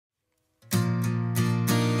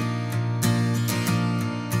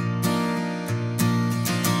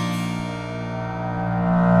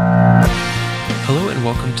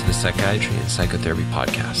welcome to the Psychiatry and Psychotherapy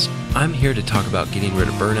podcast. I'm here to talk about getting rid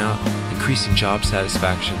of burnout, increasing job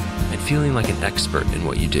satisfaction, and feeling like an expert in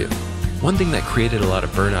what you do. One thing that created a lot of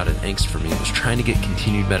burnout and angst for me was trying to get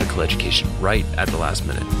continued medical education right at the last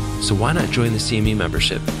minute. So why not join the CME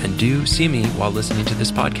membership and do CME while listening to this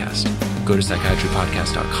podcast? Go to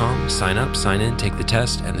psychiatrypodcast.com, sign up, sign in, take the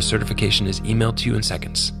test, and the certification is emailed to you in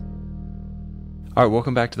seconds. All right,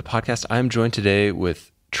 welcome back to the podcast. I'm joined today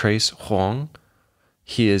with Trace Huang.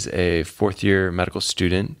 He is a fourth-year medical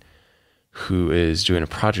student who is doing a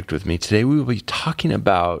project with me. Today we will be talking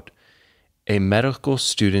about a medical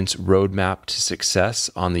student's roadmap to success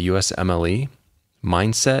on the USMLE,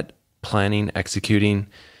 mindset, planning, executing.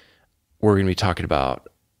 We're going to be talking about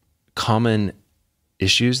common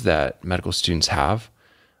issues that medical students have: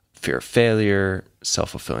 fear of failure,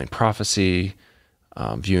 self-fulfilling prophecy,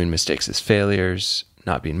 viewing mistakes as failures,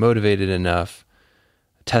 not being motivated enough,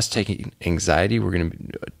 test-taking anxiety. We're going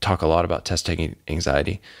to talk a lot about test-taking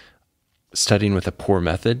anxiety, studying with a poor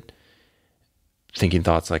method, thinking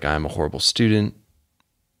thoughts like I'm a horrible student,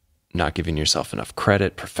 not giving yourself enough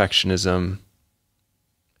credit, perfectionism,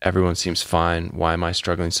 everyone seems fine, why am I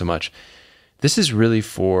struggling so much? This is really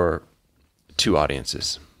for two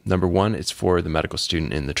audiences. Number one, it's for the medical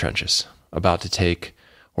student in the trenches, about to take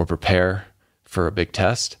or prepare for a big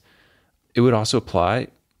test. It would also apply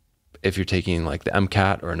if you're taking like the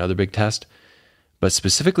MCAT or another big test, but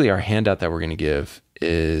specifically our handout that we're going to give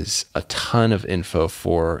is a ton of info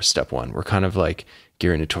for step one. We're kind of like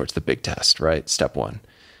gearing it towards the big test, right? Step one,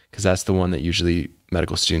 because that's the one that usually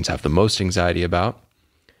medical students have the most anxiety about.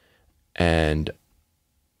 And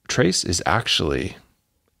Trace is actually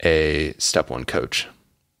a step one coach,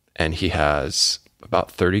 and he has about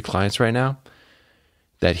 30 clients right now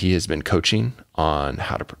that he has been coaching on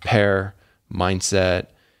how to prepare, mindset.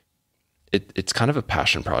 It's kind of a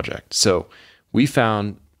passion project. So we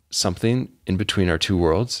found something in between our two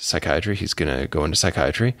worlds, psychiatry. He's going to go into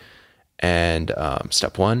psychiatry and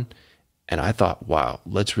step one. And I thought, wow,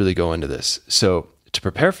 let's really go into this. So to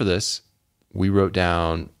prepare for this, we wrote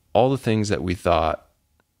down all the things that we thought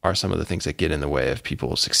are some of the things that get in the way of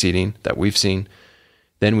people succeeding that we've seen.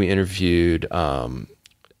 Then we interviewed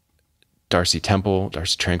Darcy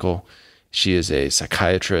Tranquil. She is a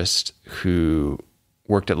psychiatrist who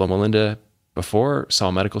worked at Loma Linda before,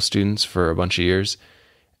 saw medical students for a bunch of years,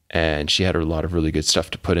 and she had a lot of really good stuff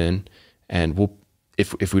to put in. And we'll,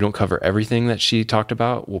 if we don't cover everything that she talked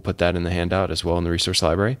about, we'll put that in the handout as well in the resource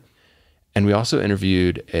library. And we also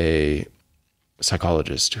interviewed a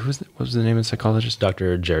psychologist. What was the name of the psychologist?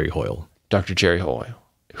 Dr. Jerry Hoyle. Dr. Jerry Hoyle,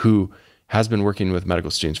 who has been working with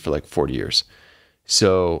medical students for like 40 years.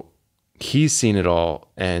 So he's seen it all.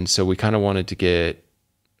 And so we kind of wanted to get,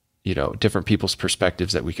 different people's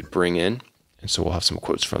perspectives that we could bring in. And so we'll have some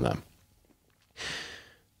quotes from them.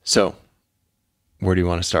 So where do you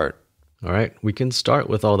want to start? All right. We can start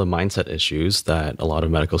with all the mindset issues that a lot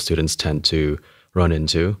of medical students tend to run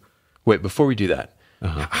into. Wait, before we do that,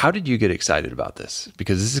 how did you get excited about this?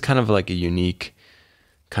 Because this is kind of like a unique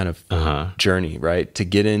kind of journey, right? To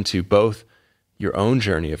get into both your own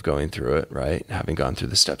journey of going through it, right? Having gone through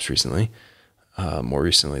the steps recently, more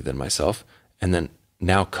recently than myself, and then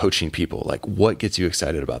now coaching people. Like, what gets you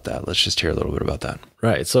excited about that? Let's just hear a little bit about that.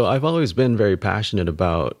 Right. So I've always been very passionate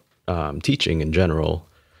about teaching in general.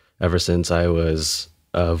 Ever since I was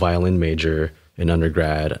a violin major in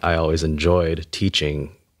undergrad, I always enjoyed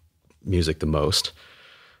teaching music the most.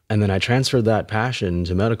 And then I transferred that passion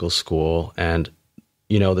to medical school. And,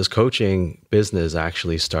 this coaching business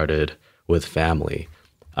actually started with family.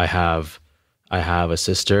 I have a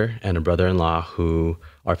sister and a brother-in-law who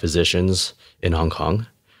are physicians in Hong Kong,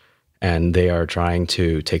 and they are trying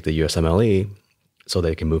to take the USMLE so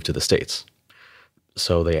they can move to the States.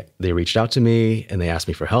 So they reached out to me and they asked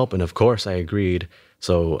me for help, and of course I agreed.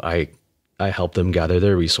 So I helped them gather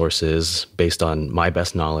their resources based on my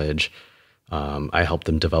best knowledge. I helped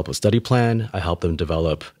them develop a study plan. I helped them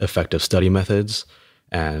develop effective study methods.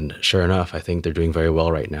 And sure enough, I think they're doing very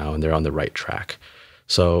well right now and they're on the right track.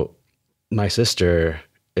 So my sister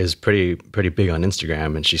is pretty big on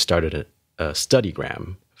Instagram, and she started a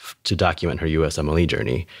studygram to document her USMLE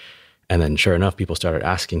journey. And then sure enough, people started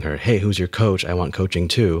asking her, hey, who's your coach? I want coaching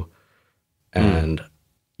too. And,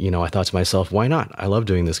 I thought to myself, why not? I love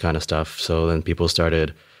doing this kind of stuff. So then people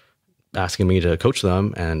started asking me to coach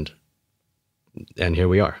them, and here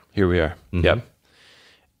we are. Mm-hmm. Yep.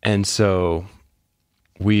 And so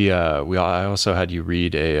I also had you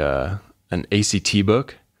read an ACT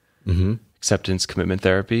book, Acceptance Commitment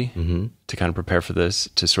Therapy, to kind of prepare for this,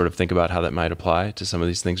 to sort of think about how that might apply to some of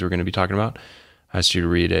these things we're going to be talking about. I asked you to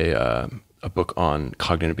read a book on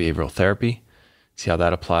cognitive behavioral therapy see how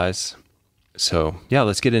that applies. So yeah,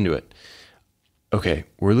 let's get into it. Okay,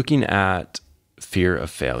 we're looking at fear of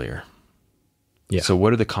failure. Yeah. So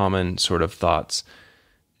what are the common sort of thoughts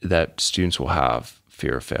that students will have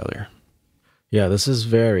fear of failure? Yeah, this is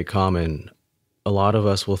very common. A lot of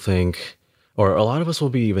us will think, or a lot of us will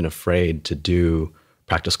be even afraid to do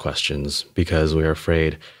practice questions because we're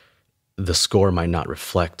afraid the score might not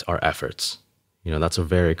reflect our efforts. That's a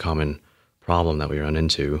very common problem that we run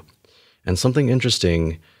into. And something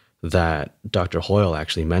interesting that Dr. Hoyle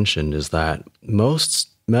actually mentioned is that most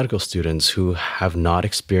medical students who have not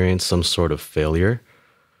experienced some sort of failure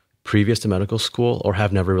previous to medical school or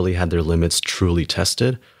have never really had their limits truly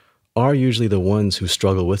tested are usually the ones who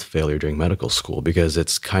struggle with failure during medical school because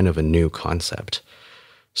it's kind of a new concept.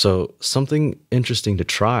 So something interesting to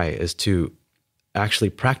try is to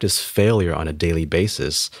actually practice failure on a daily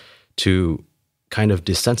basis to kind of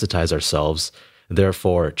desensitize ourselves,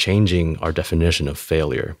 therefore changing our definition of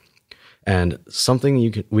failure. And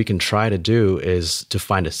something we can try to do is to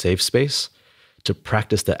find a safe space to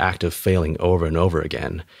practice the act of failing over and over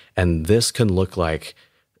again. And this can look like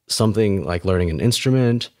something like learning an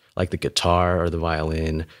instrument, like the guitar or the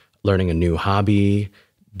violin, learning a new hobby,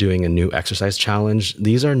 doing a new exercise challenge.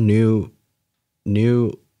 These are new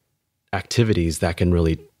activities that can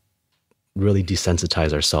really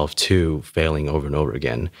desensitize ourselves to failing over and over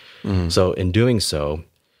again. So in doing so,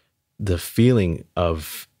 the feeling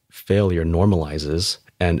of failure normalizes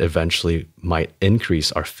and eventually might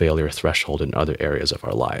increase our failure threshold in other areas of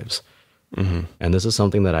our lives. And this is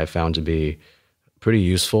something that I found to be pretty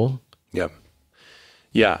useful. Yep.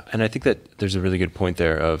 Yeah. And I think that there's a really good point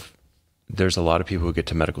there of there's a lot of people who get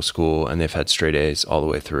to medical school and they've had straight A's all the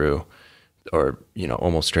way through, or,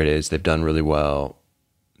 almost straight A's. They've done really well.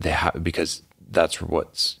 They have, because that's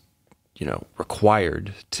what's,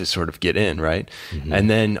 required to sort of get in. Right. And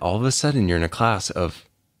then all of a sudden you're in a class of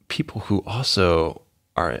people who also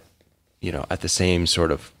are, at the same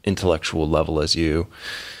sort of intellectual level as you,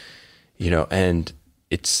 and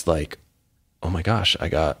it's like, oh my gosh, I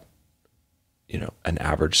got, an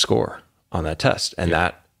average score on that test. And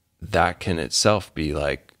that can itself be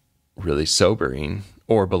like really sobering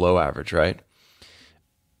or below average. Right.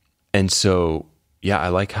 And so, yeah, I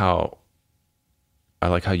like how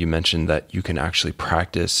you mentioned that you can actually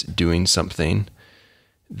practice doing something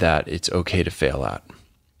that it's okay to fail at.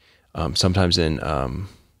 Sometimes in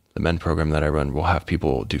the men program that I run, we'll have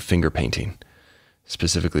people do finger painting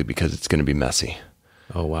specifically because it's going to be messy.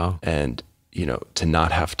 Oh, wow. And, to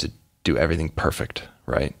not have to do everything perfect,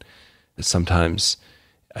 right? Sometimes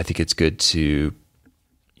I think it's good to,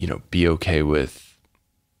 be okay with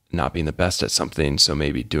not being the best at something. So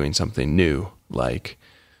maybe doing something new, like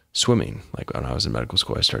swimming. Like when I was in medical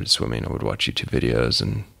school, I started swimming. I would watch YouTube videos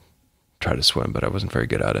and try to swim, but I wasn't very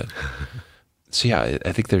good at it. So yeah,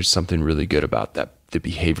 I think there's something really good about that, the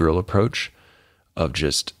behavioral approach of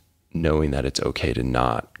just knowing that it's okay to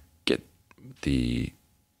not get the,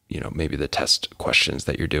 maybe the test questions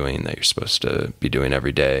that you're doing that you're supposed to be doing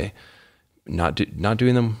every day, not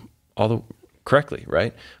doing them correctly,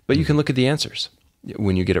 right? But you can look at the answers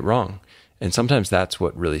when you get it wrong. And sometimes that's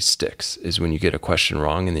what really sticks, is when you get a question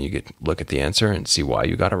wrong and then you look at the answer and see why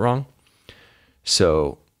you got it wrong.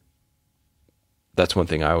 So that's one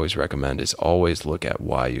thing I always recommend, is always look at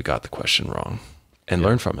why you got the question wrong and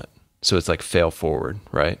learn from it. So it's like fail forward,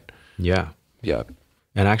 right? Yeah. Yeah.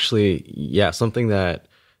 And actually, something that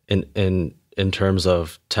in terms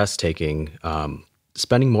of test taking,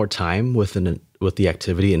 spending more time with the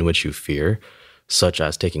activity in which you fear, such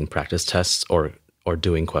as taking practice tests or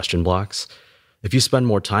doing question blocks. If you spend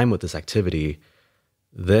more time with this activity,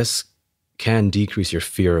 this can decrease your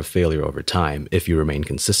fear of failure over time if you remain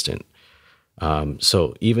consistent.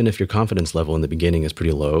 So even if your confidence level in the beginning is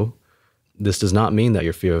pretty low, this does not mean that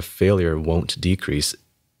your fear of failure won't decrease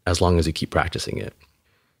as long as you keep practicing it.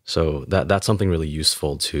 So that's something really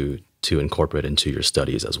useful to incorporate into your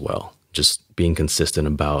studies as well. Just being consistent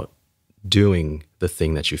about doing the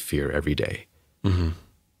thing that you fear every day.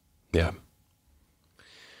 Yeah.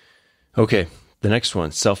 Okay. The next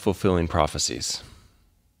one, self-fulfilling prophecies.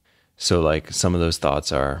 So like some of those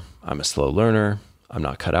thoughts are, I'm a slow learner. I'm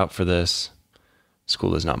not cut out for this.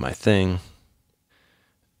 School is not my thing.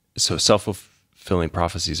 So self-fulfilling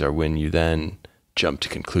prophecies are when you then jump to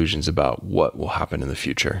conclusions about what will happen in the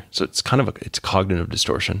future. So it's kind of it's cognitive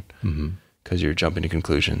distortion because you're jumping to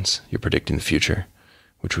conclusions. You're predicting the future,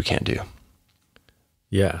 which we can't do.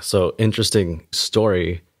 Yeah. So interesting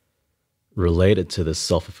story related to this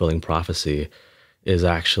self-fulfilling prophecy is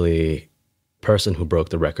actually a person who broke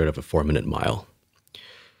the record of a 4-minute mile.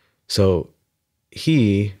 So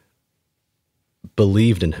he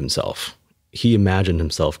believed in himself he imagined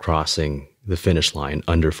himself crossing the finish line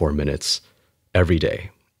under 4 minutes every day.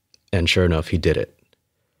 And sure enough, he did it.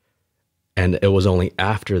 And it was only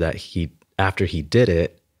after he did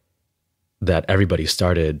it that everybody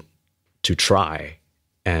started to try.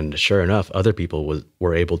 And sure enough, other people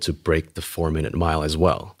were able to break the 4-minute mile as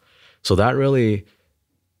well. So that really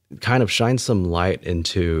kind of shines some light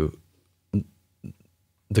into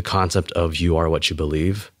the concept of you are what you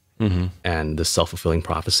believe, and the self-fulfilling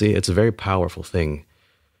prophecy. It's a very powerful thing.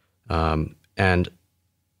 And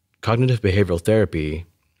cognitive behavioral therapy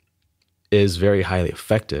is very highly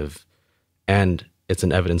effective, and it's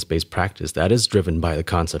an evidence-based practice that is driven by the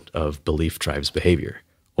concept of belief drives behavior,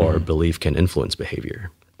 or belief can influence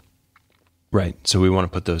behavior. Right. So we want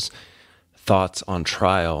to put those thoughts on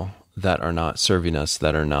trial that are not serving us,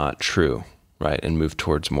 that are not true, right? And move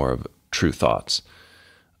towards more of true thoughts.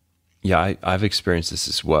 Yeah, I've experienced this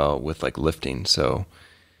as well with like lifting. So,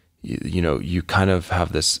 you kind of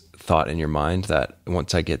have this thought in your mind that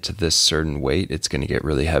once I get to this certain weight, it's going to get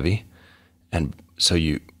really heavy. And so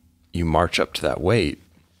you march up to that weight,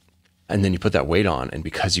 and then you put that weight on. And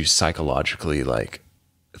because you psychologically like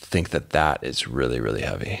think that is really, really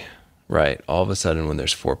heavy, right? All of a sudden when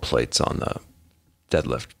there's 4 plates on the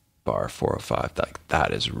deadlift bar, 405, like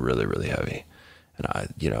that is really, really heavy.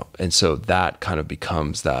 And and so that kind of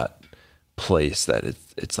becomes that place that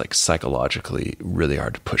it's like psychologically really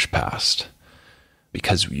hard to push past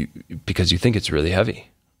because you think it's really heavy,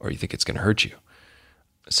 or you think it's going to hurt you.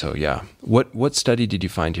 So yeah, what study did you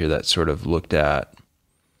find here that sort of looked at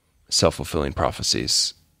self-fulfilling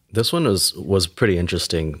prophecies? This one was pretty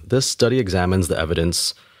interesting. This study examines the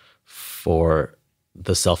evidence for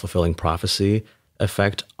the self-fulfilling prophecy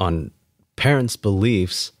effect on parents'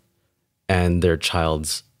 beliefs and their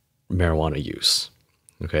child's marijuana use.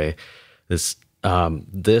 Okay, this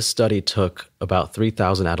study took about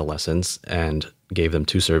 3,000 adolescents and gave them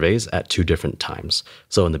 2 surveys at 2 different times.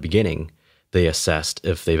 So in the beginning, they assessed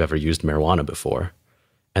if they've ever used marijuana before,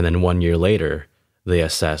 and then 1 year later, they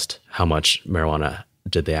assessed how much marijuana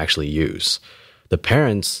did they actually use. The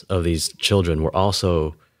parents of these children were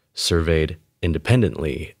also surveyed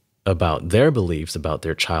independently about their beliefs about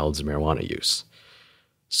their child's marijuana use.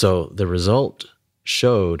 So the result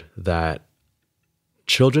showed that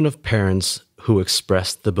children of parents who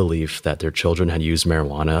expressed the belief that their children had used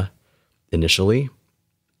marijuana initially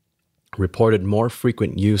reported more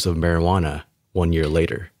frequent use of marijuana 1 year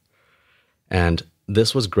later. And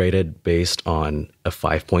this was graded based on a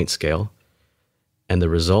 5-point scale. And the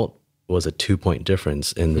result was a 2-point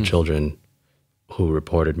difference in the children who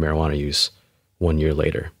reported marijuana use 1 year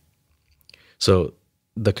later. So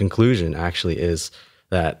the conclusion actually is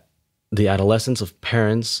that the adolescence of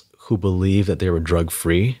parents who believe that they were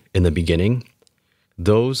drug-free in the beginning,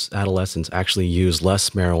 those adolescents actually used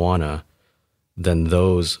less marijuana than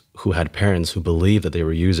those who had parents who believed that they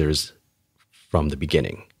were users from the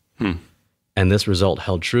beginning. And this result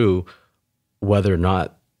held true whether or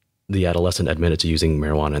not the adolescent admitted to using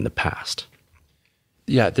marijuana in the past.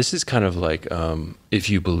 Yeah, this is kind of like if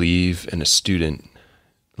you believe in a student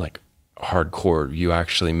like hardcore, you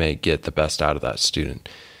actually may get the best out of that student.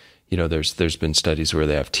 There's been studies where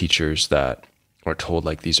they have teachers that are told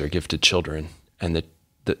like these are gifted children, and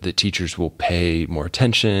the teachers will pay more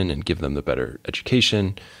attention and give them the better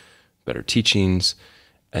education, better teachings,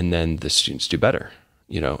 and then the students do better,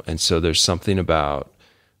 And so there's something about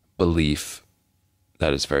belief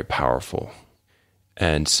that is very powerful.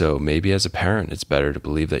 And so maybe as a parent, it's better to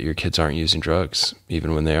believe that your kids aren't using drugs,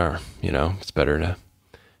 even when they are, It's better to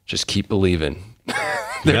just keep believing.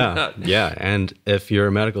 Yeah. And if you're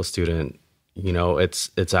a medical student,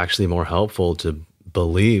 it's actually more helpful to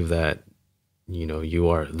believe that, you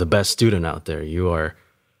are the best student out there. You're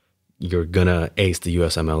gonna ace the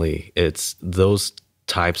USMLE. It's those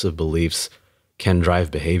types of beliefs can drive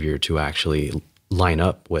behavior to actually line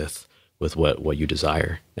up with what you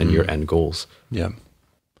desire and your end goals. Yeah.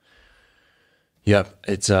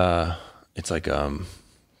 It's like,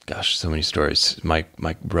 gosh, so many stories. My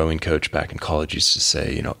rowing coach back in college used to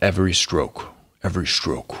say, every stroke,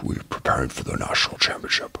 we're preparing for the national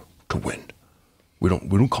championship to win. We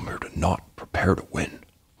don't come here to not prepare to win.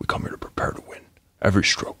 We come here to prepare to win. Every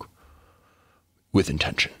stroke with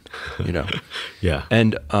intention, Yeah.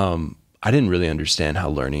 And I didn't really understand how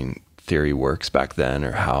learning theory works back then,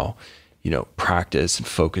 or how, practice and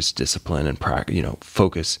focus, discipline and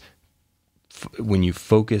focus. When you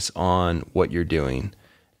focus on what you're doing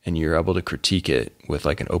and you're able to critique it with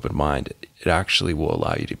like an open mind, it actually will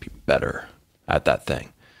allow you to be better at that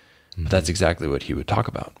thing. But that's exactly what he would talk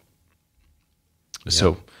about. Yeah.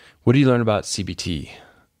 So what do you learn about CBT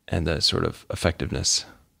and the sort of effectiveness?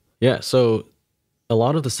 Yeah. So a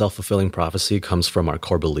lot of the self-fulfilling prophecy comes from our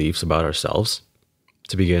core beliefs about ourselves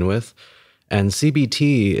to begin with. And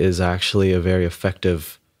CBT is actually a very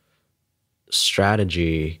effective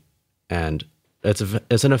strategy, and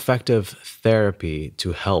it's an effective therapy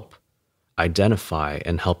to help identify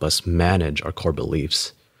and help us manage our core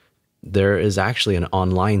beliefs. There is actually an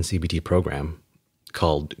online CBT program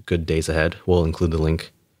called Good Days Ahead. We'll include the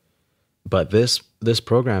link. But this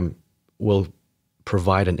program will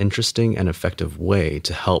provide an interesting and effective way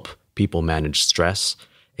to help people manage stress,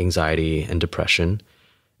 anxiety, and depression,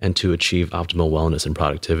 and to achieve optimal wellness and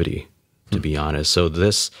productivity, to be honest. So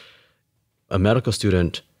a medical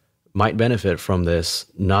student might benefit from this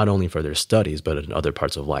not only for their studies, but in other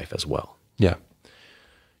parts of life as well. Yeah.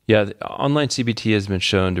 Yeah. Online CBT has been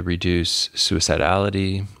shown to reduce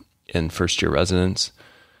suicidality in first-year residents.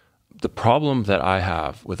 The problem that I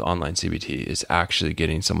have with online CBT is actually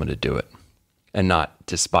getting someone to do it and not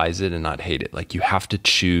despise it and not hate it. Like, you have to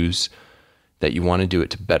choose that you want to do it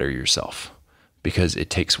to better yourself, because it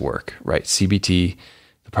takes work, right? CBT,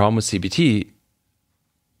 the problem with CBT,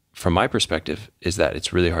 from my perspective, is that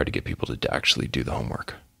it's really hard to get people to actually do the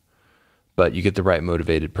homework. But you get the right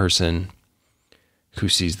motivated person who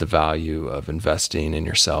sees the value of investing in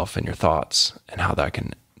yourself and your thoughts and how that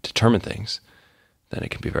can determine things, then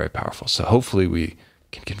it can be very powerful. So hopefully we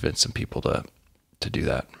can convince some people to do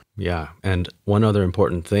that. Yeah. And one other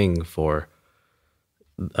important thing for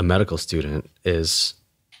a medical student is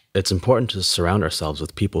it's important to surround ourselves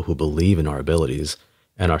with people who believe in our abilities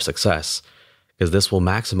and our success, because this will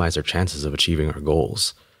maximize our chances of achieving our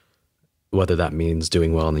goals. Whether that means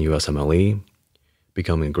doing well in the USMLE,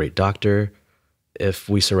 becoming a great doctor. If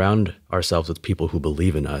we surround ourselves with people who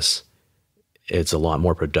believe in us, it's a lot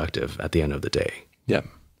more productive at the end of the day. Yep.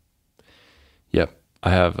 Yep. I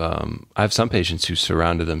have some patients who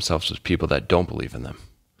surrounded themselves with people that don't believe in them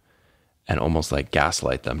and almost like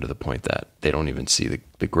gaslight them to the point that they don't even see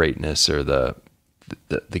the greatness or the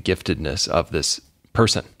giftedness of this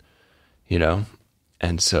person, you know?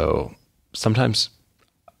 And so sometimes,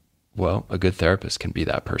 well, a good therapist can be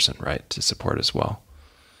that person, right? To support as well,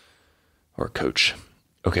 or coach.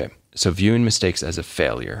 Okay. So viewing mistakes as a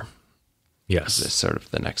failure. Yes. Is sort of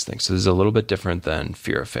the next thing. So this is a little bit different than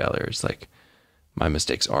fear of failure. It's like, my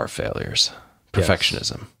mistakes are failures.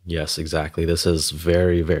 Perfectionism. Yes, exactly. This is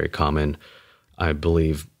very, very common. I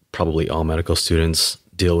believe probably all medical students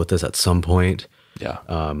deal with this at some point. Yeah.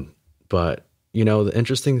 But, the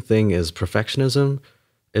interesting thing is perfectionism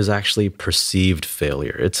is actually perceived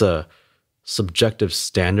failure. It's a subjective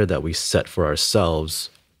standard that we set for ourselves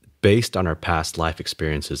based on our past life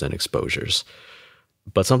experiences and exposures.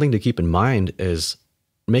 But something to keep in mind is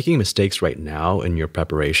making mistakes right now in your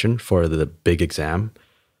preparation for the big exam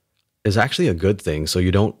is actually a good thing. So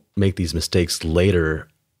you don't make these mistakes later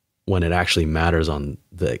when it actually matters on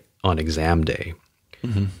exam day.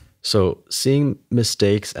 Mm-hmm. So seeing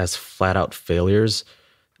mistakes as flat out failures,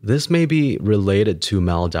 this may be related to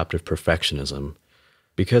maladaptive perfectionism,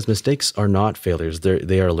 because mistakes are not failures.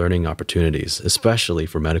 They are learning opportunities, especially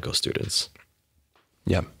for medical students.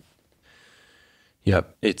 Yeah.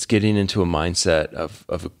 Yep. It's getting into a mindset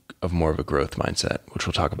of more of a growth mindset, which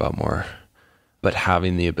we'll talk about more, but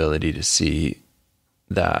having the ability to see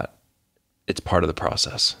that it's part of the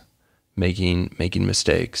process, making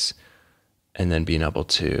mistakes, and then being able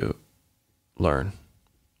to learn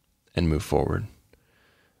and move forward.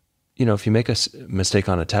 If you make a mistake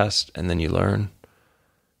on a test and then you learn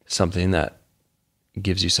something that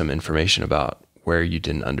gives you some information about where you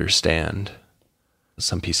didn't understand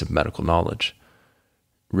some piece of medical knowledge,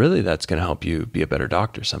 really that's going to help you be a better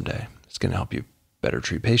doctor someday. It's going to help you better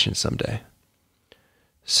treat patients someday.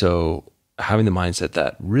 So having the mindset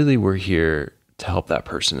that really we're here to help that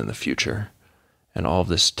person in the future, and all of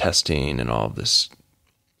this testing and all of this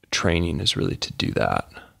training is really to do that.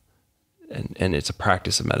 And it's a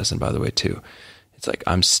practice of medicine, by the way, too. It's like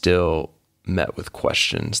I'm still met with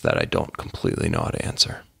questions that I don't completely know how to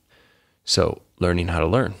answer. So learning how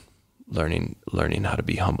to learning how to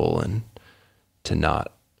be humble and to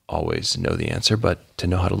not always know the answer, but to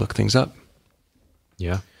know how to look things up.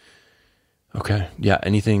 Yeah. Okay. Yeah.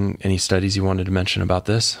 Any studies you wanted to mention about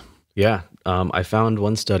this? Yeah. I found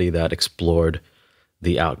one study that explored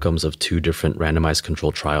the outcomes of two different randomized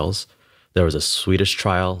controlled trials. There was a Swedish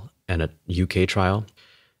trial and a UK trial.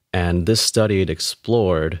 And this study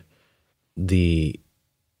explored the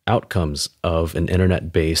outcomes of an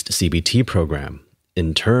internet-based CBT program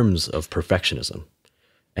in terms of perfectionism.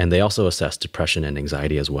 And they also assessed depression and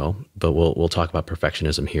anxiety as well. But we'll talk about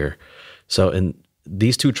perfectionism here. So in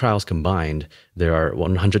these two trials combined, there are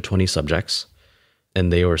 120 subjects,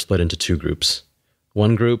 and they were split into two groups.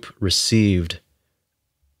 One group received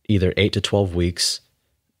either 8 to 12 weeks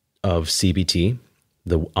of CBT,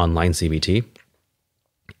 the online CBT,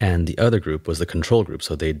 and the other group was the control group,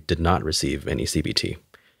 so they did not receive any CBT.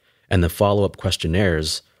 And the follow-up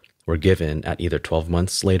questionnaires were given at either 12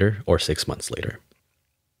 months later or 6 months later.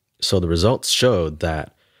 So the results showed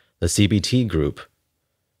that the CBT group,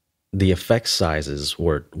 the effect sizes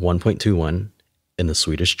were 1.21 in the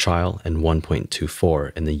Swedish trial and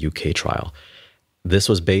 1.24 in the UK trial. This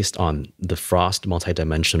was based on the Frost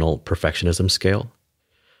multidimensional perfectionism scale.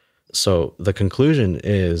 So the conclusion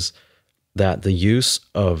is that the use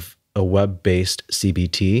of a web-based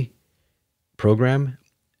CBT program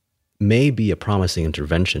may be a promising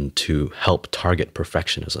intervention to help target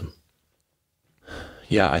perfectionism.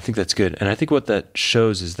 Yeah, I think that's good. And I think what that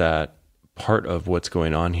shows is that part of what's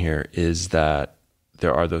going on here is that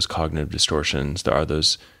there are those cognitive distortions, there are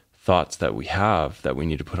those thoughts that we have that we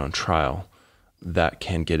need to put on trial that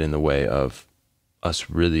can get in the way of us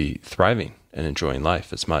really thriving and enjoying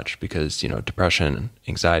life as much, because, depression and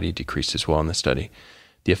anxiety decreased as well in the study.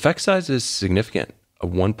 The effect size is significant. A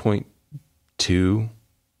 1.2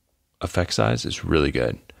 effect size is really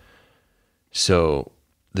good. So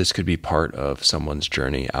this could be part of someone's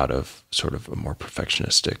journey out of sort of a more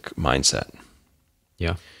perfectionistic mindset.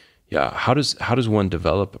 Yeah. Yeah. How does one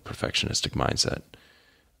develop a perfectionistic mindset?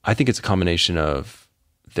 I think it's a combination of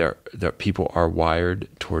their people are wired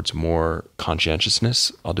towards more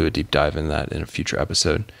conscientiousness. I'll do a deep dive in that in a future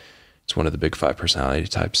episode. It's one of the big 5 personality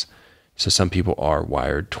types. So some people are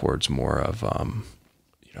wired towards more of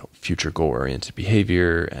future goal-oriented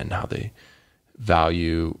behavior and how they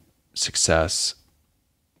value success,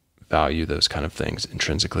 value those kind of things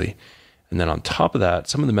intrinsically. And then on top of that,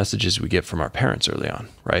 some of the messages we get from our parents early on,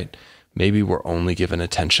 right? Maybe we're only given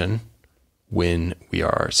attention when we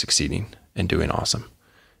are succeeding and doing awesome.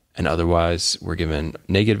 And otherwise, we're given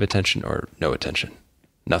negative attention or no attention,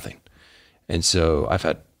 nothing. And so I've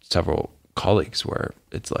had several colleagues where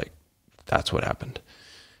it's like, that's what happened.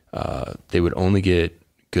 They would only get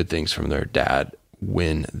good things from their dad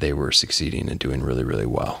when they were succeeding and doing really, really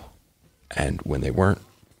well. And when they weren't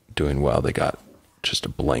doing well, they got just a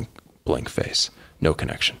blank face, no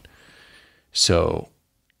connection. So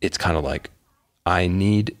it's kind of like, I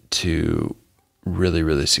need to really,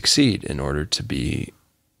 really succeed in order to be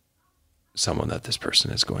someone that this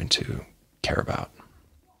person is going to care about.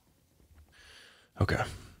 Okay.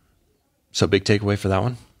 So big takeaway for that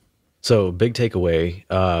one? So big takeaway,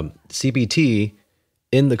 CBT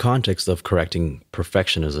in the context of correcting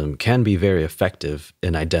perfectionism can be very effective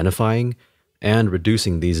in identifying and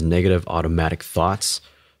reducing these negative automatic thoughts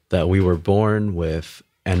that we were born with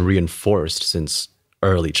and reinforced since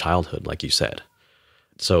early childhood, like you said.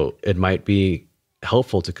 So it might be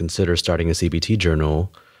helpful to consider starting a CBT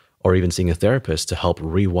journal or even seeing a therapist to help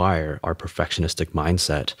rewire our perfectionistic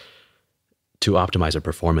mindset to optimize our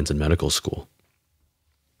performance in medical school.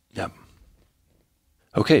 Yeah.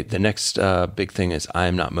 Okay, the next big thing is I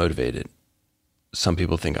am not motivated. Some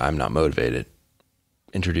people think I'm not motivated.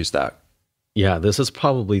 Introduce that. Yeah, this is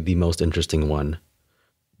probably the most interesting one.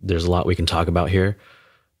 There's a lot we can talk about here,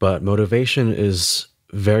 but motivation is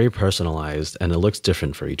very personalized and it looks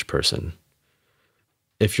different for each person.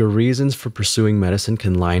 If your reasons for pursuing medicine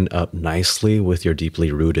can line up nicely with your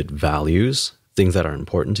deeply rooted values, things that are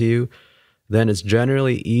important to you, then it's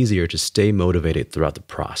generally easier to stay motivated throughout the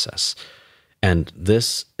process. And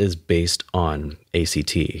this is based on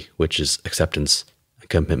ACT, which is acceptance and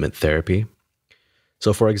commitment therapy.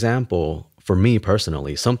 So for example, for me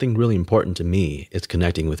personally, something really important to me is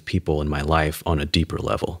connecting with people in my life on a deeper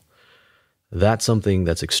level. That's something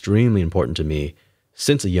that's extremely important to me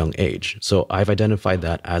since a young age. So I've identified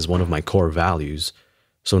that as one of my core values.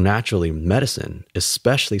 So naturally, medicine,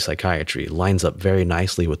 especially psychiatry, lines up very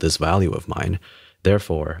nicely with this value of mine.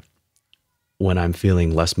 Therefore, when I'm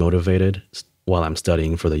feeling less motivated while I'm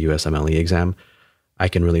studying for the USMLE exam, I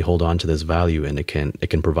can really hold on to this value and it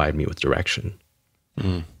can provide me with direction.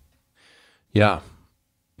 Mm. Yeah.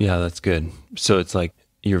 Yeah, that's good. So it's like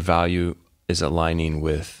your value is aligning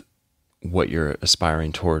with what you're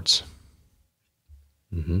aspiring towards.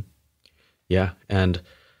 Mm-hmm. Yeah. And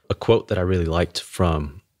a quote that I really liked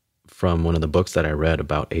from one of the books that I read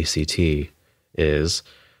about ACT is,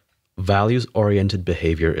 values-oriented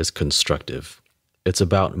behavior is constructive. It's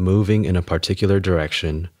about moving in a particular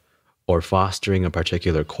direction or fostering a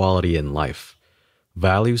particular quality in life.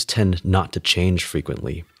 Values tend not to change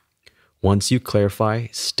frequently. Once you clarify,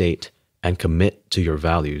 state, and commit to your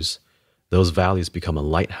values, those values become a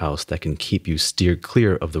lighthouse that can keep you steered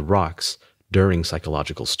clear of the rocks during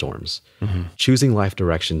psychological storms. Choosing life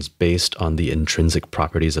directions based on the intrinsic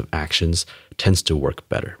properties of actions tends to work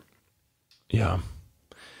better. Yeah.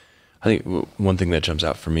 I think one thing that jumps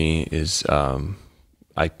out for me is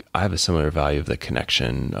I have a similar value of the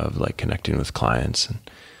connection of like connecting with clients. And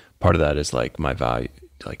part of that is like my value,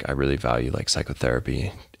 like I really value like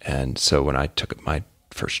psychotherapy. And so when I took my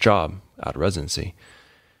first job out of residency,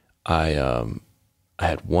 I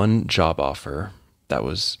had one job offer that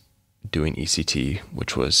was doing ECT,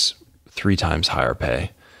 which was 3 times higher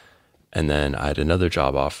pay. And then I had another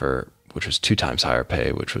job offer, which was 2 times higher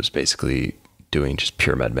pay, which was basically doing just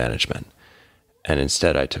pure med management. And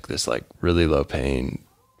instead I took this like really low paying,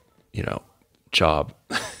 job.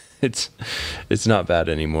 It's not bad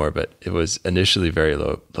anymore, but it was initially very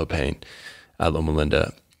low paying at Loma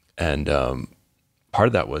Linda. And part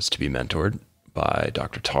of that was to be mentored by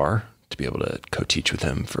Dr. Tar, to be able to co-teach with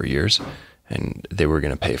him for years. And they were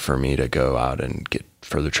going to pay for me to go out and get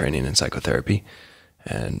further training in psychotherapy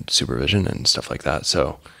and supervision and stuff like that.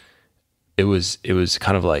 So it was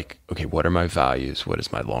kind of like, okay, what are my values? What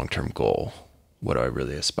is my long-term goal? What do I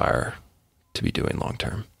really aspire to be doing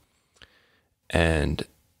long-term? And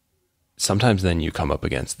sometimes then you come up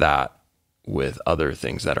against that with other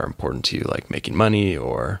things that are important to you, like making money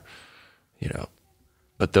or,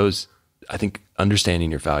 but those, I think understanding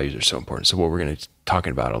your values are so important. So what we're going to be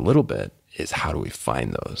talking about a little bit is how do we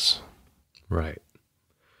find those? Right.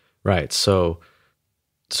 So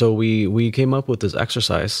we came up with this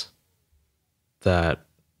exercise that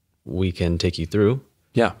we can take you through.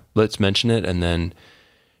 Yeah, let's mention it. And then,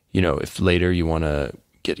 if later you want to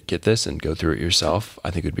get this and go through it yourself,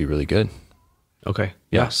 I think it would be really good. Okay.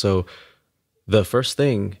 Yeah. So the first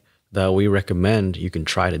thing that we recommend you can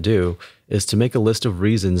try to do is to make a list of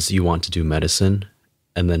reasons you want to do medicine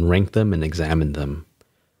and then rank them and examine them.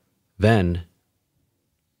 Then,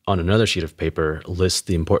 on another sheet of paper, list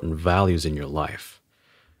the important values in your life.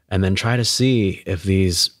 And then try to see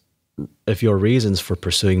if your reasons for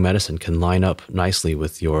pursuing medicine can line up nicely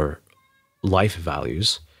with your life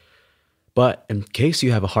values. But in case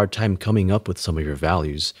you have a hard time coming up with some of your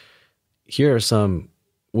values, here are some.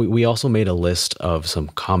 We also made a list of some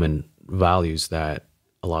common values that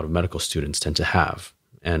a lot of medical students tend to have.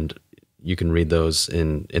 And you can read those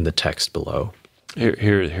in the text below.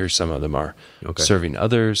 Here's some of them are serving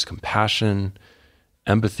others, compassion,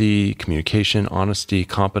 empathy, communication, honesty,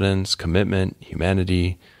 competence, commitment,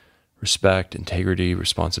 humanity, respect, integrity,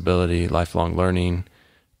 responsibility, lifelong learning,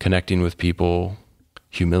 connecting with people,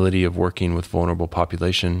 humility of working with vulnerable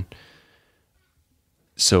population.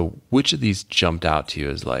 So which of these jumped out to you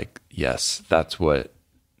as like, yes, that's what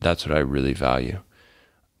I really value?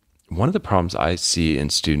 One of the problems I see in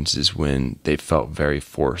students is when they felt very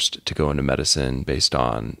forced to go into medicine based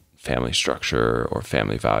on family structure or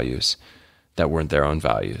family values that weren't their own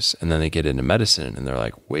values. And then they get into medicine and they're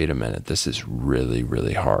like, wait a minute, this is really,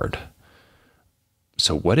 really hard.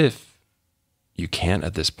 So what if you can't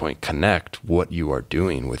at this point connect what you are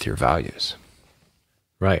doing with your values?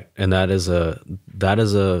 Right. And that is a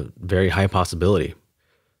very high possibility,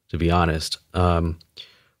 to be honest.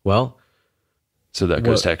 So that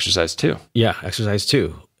goes to exercise 2. Yeah, exercise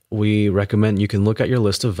 2. We recommend you can look at your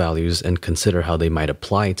list of values and consider how they might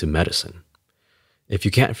apply to medicine. If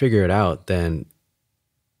you can't figure it out, then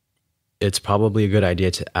it's probably a good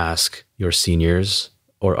idea to ask your seniors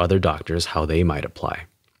or other doctors how they might apply.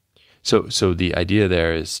 So the idea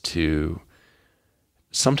there is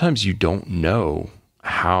sometimes you don't know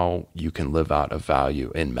how you can live out a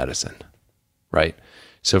value in medicine, right?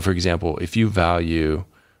 So for example, if you value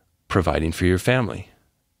providing for your family,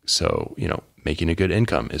 so, making a good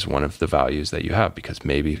income is one of the values that you have because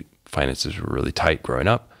maybe finances were really tight growing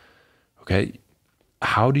up. Okay.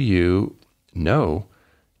 How do you know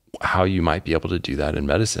how you might be able to do that in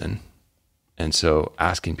medicine? And so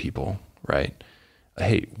asking people, right?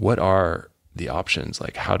 Hey, what are the options?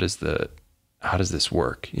 Like, how does this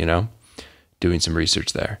work? Doing some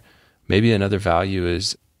research there. Maybe another value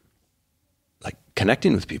is like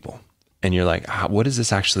connecting with people. And you're like, what does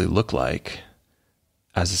this actually look like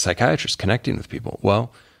as a psychiatrist connecting with people?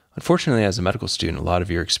 Well, unfortunately, as a medical student, a lot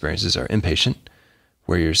of your experiences are inpatient,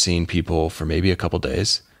 where you're seeing people for maybe a couple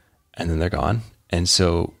days and then they're gone. And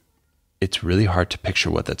so it's really hard to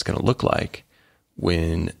picture what that's going to look like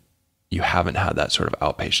when you haven't had that sort of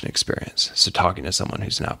outpatient experience. So talking to someone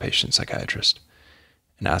who's an outpatient psychiatrist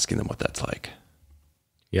and asking them what that's like.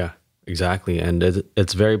 Yeah, exactly. And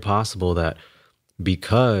it's very possible that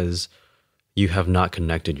because you have not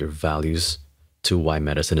connected your values to why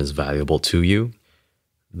medicine is valuable to you,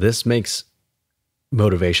 this makes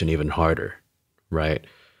motivation even harder, right?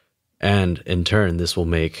 And in turn, this will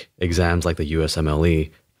make exams like the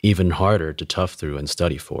USMLE even harder to tough through and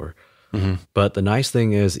study for. But the nice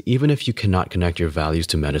thing is, even if you cannot connect your values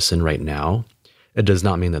to medicine right now, it does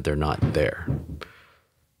not mean that they're not there.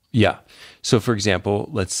 Yeah. So for example,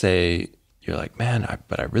 let's say you're like, man,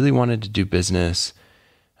 but I really wanted to do business.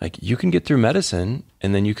 Like, you can get through medicine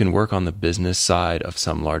and then you can work on the business side of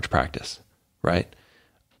some large practice, right?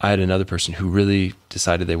 I had another person who really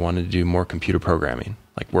decided they wanted to do more computer programming,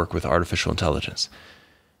 like work with artificial intelligence.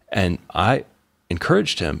 And I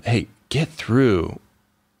encouraged him, hey, get through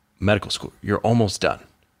medical school. You're almost done,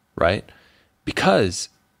 right? Because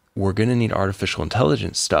we're going to need artificial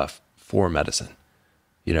intelligence stuff for medicine,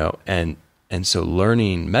 and so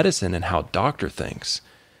learning medicine and how doctor thinks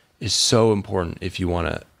is so important if you want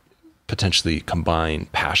to potentially combine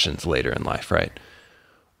passions later in life, right?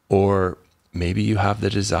 Or maybe you have the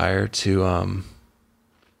desire to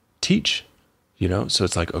teach, so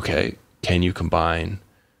it's like, okay, can you combine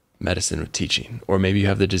medicine with teaching? Or maybe you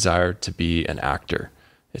have the desire to be an actor.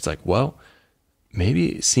 It's like, well,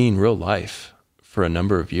 maybe seeing real life for a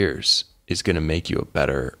number of years is going to make you a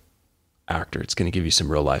better actor. It's going to give you some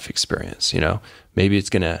real life experience, Maybe it's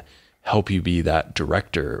going to help you be that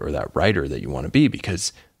director or that writer that you want to be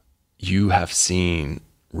because you have seen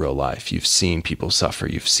real life. You've seen people suffer.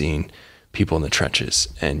 You've seen people in the trenches,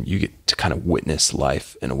 and you get to kind of witness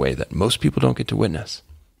life in a way that most people don't get to witness.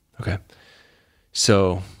 Okay.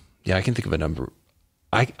 So yeah, I can think of a number.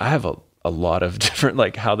 I have a lot of different,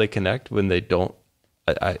 like how they connect when they don't,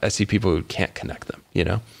 I see people who can't connect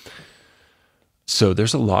them, So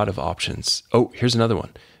there's a lot of options. Oh, here's another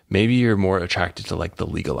one. Maybe you're more attracted to like the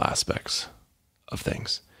legal aspects of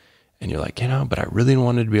things. And you're like, but I really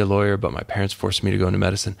wanted to be a lawyer, but my parents forced me to go into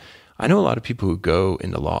medicine. I know a lot of people who go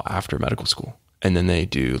into law after medical school, and then they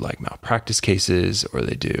do like malpractice cases, or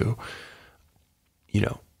they do,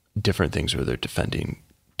 different things where they're defending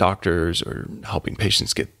doctors or helping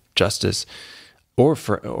patients get justice, or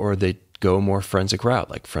they go more forensic route,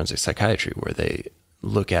 like forensic psychiatry, where they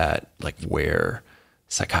look at like where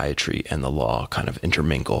psychiatry and the law kind of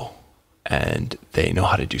intermingle, and they know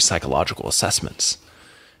how to do psychological assessments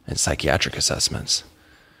and psychiatric assessments.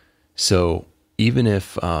 So even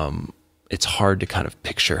if it's hard to kind of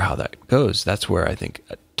picture how that goes, that's where I think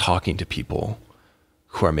talking to people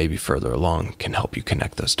who are maybe further along can help you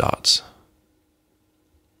connect those dots.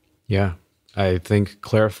 Yeah, I think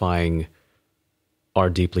clarifying our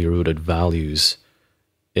deeply rooted values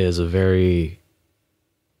is a very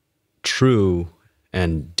true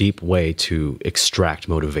and deep way to extract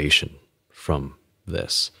motivation from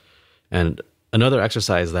this. And another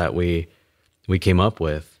exercise that we came up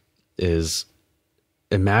with is,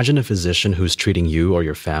 imagine a physician who's treating you or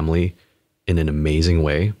your family in an amazing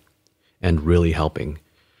way and really helping.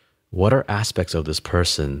 What are aspects of this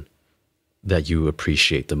person that you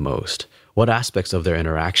appreciate the most? What aspects of their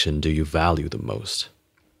interaction do you value the most?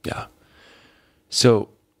 Yeah. So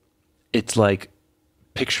it's like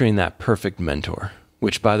picturing that perfect mentor,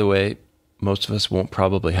 which, by the way, most of us won't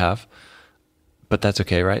probably have, but that's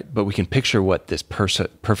okay, right? But we can picture what this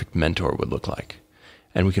perfect mentor would look like.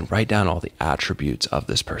 And we can write down all the attributes of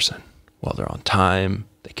this person. Well, they're on time,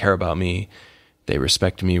 they care about me, they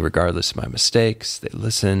respect me regardless of my mistakes, they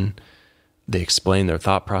listen, they explain their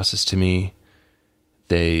thought process to me,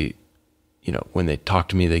 they, when they talk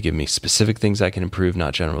to me, they give me specific things I can improve,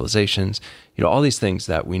 not generalizations. All these things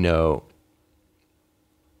that we know,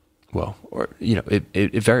 well, or,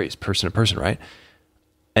 it varies person to person, right?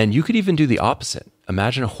 And you could even do the opposite.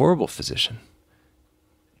 Imagine a horrible physician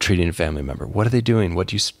treating a family member. What are they doing? What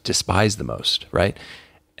do you despise the most, right?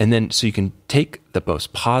 And then, so you can take the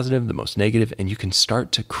most positive, the most negative, and you can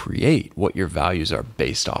start to create what your values are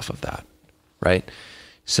based off of that, right?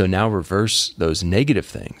 So now reverse those negative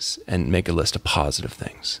things and make a list of positive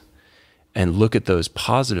things, and look at those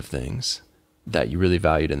positive things that you really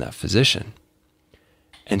valued in that physician,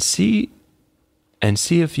 and see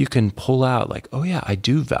if you can pull out like, oh yeah, I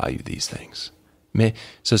do value these things.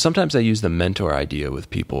 So sometimes I use the mentor idea with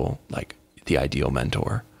people, like the ideal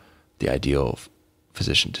mentor, the ideal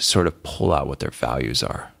physician, to sort of pull out what their values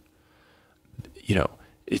are.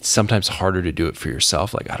 It's sometimes harder to do it for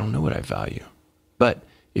yourself. Like, I don't know what I value. But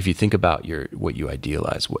if you think about what you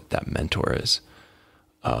idealize, what that mentor is,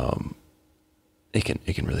 it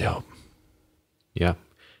can really help. Yeah.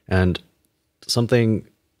 And something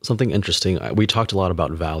interesting, we talked a lot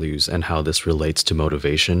about values and how this relates to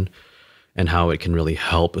motivation, and how it can really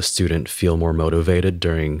help a student feel more motivated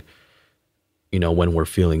during, when we're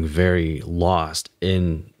feeling very lost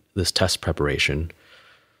in this test preparation.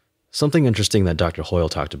 Something interesting that Dr. Hoyle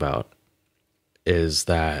talked about is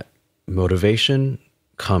that motivation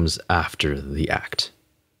comes after the act.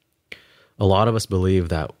 A lot of us believe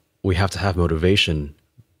that we have to have motivation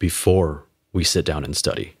before we sit down and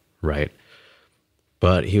study, right?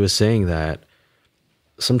 But he was saying that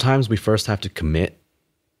sometimes we first have to commit.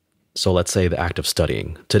 So let's say the act of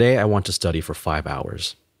studying. Today, I want to study for 5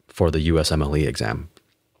 hours for the USMLE exam.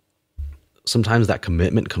 Sometimes that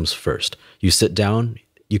commitment comes first. You sit down,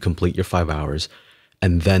 you complete your 5 hours,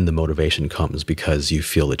 and then the motivation comes because you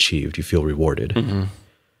feel achieved, you feel rewarded. Mm-hmm.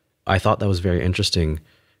 I thought that was very interesting.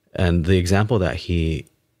 And the example that he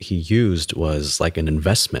used was like an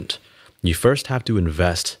investment. You first have to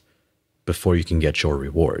invest before you can get your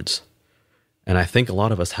rewards. And I think a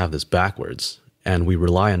lot of us have this backwards, and we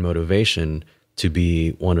rely on motivation to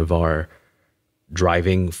be one of our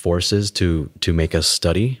driving forces to make us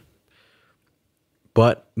study.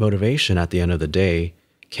 But motivation at the end of the day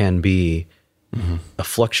can be a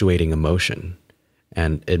fluctuating emotion,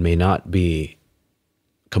 and it may not be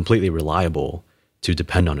completely reliable to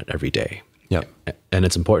depend on it every day. Yeah. And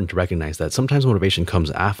it's important to recognize that sometimes motivation comes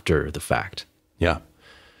after the fact. Yeah.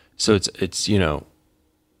 So it's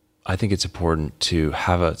I think it's important to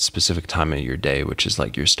have a specific time of your day, which is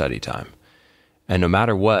like your study time. And no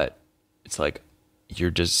matter what, it's like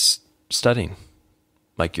you're just studying.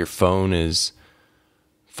 Like your phone is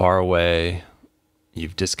far away.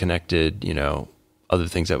 You've disconnected, other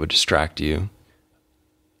things that would distract you.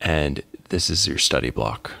 And this is your study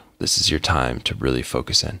block. This is your time to really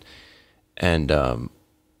focus in. And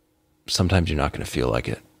sometimes you're not going to feel like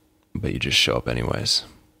it, but you just show up anyways,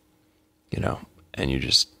 and you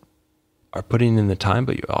just are putting in the time,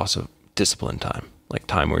 but you also discipline time, like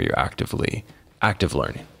time where you're active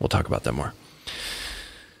learning. We'll talk about that more.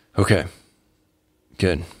 Okay,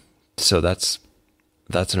 good. So that's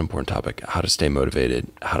an important topic, how to stay motivated,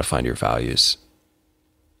 how to find your values.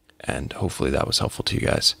 And hopefully that was helpful to you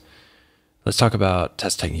guys. Let's talk about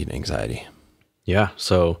test taking anxiety. Yeah.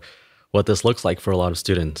 So what this looks like for a lot of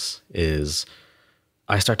students is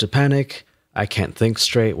I start to panic. I can't think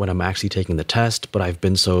straight when I'm actually taking the test, but I've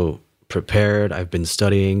been so prepared. I've been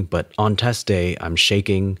studying, but on test day, I'm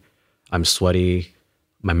shaking, I'm sweaty,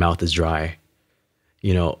 my mouth is dry.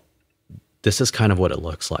 This is kind of what it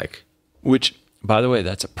looks like. Which, by the way,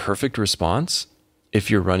 that's a perfect response if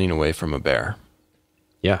you're running away from a bear.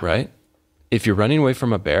 Yeah. Right? If you're running away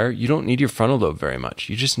from a bear, you don't need your frontal lobe very much.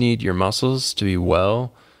 You just need your muscles to be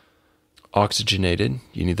well oxygenated.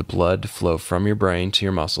 You need the blood to flow from your brain to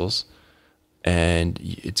your muscles, and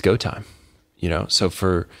it's go time.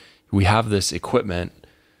 So we have this equipment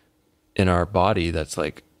in our body that's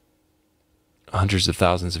like hundreds of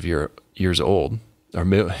thousands of years old, or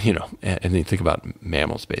and you think about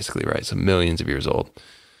mammals basically, right? So millions of years old.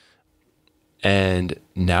 And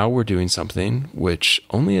now we're doing something which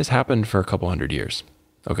only has happened for a couple hundred years.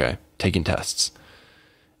 Okay, taking tests.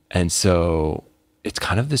 And so it's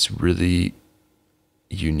kind of this really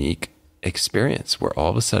unique experience where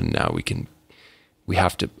all of a sudden now we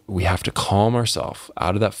have to calm ourselves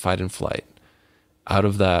out of that fight and flight, out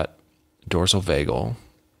of that dorsal vagal,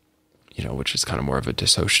 which is kind of more of a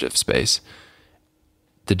dissociative space.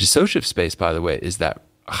 The dissociative space, by the way, is that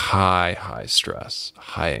high stress,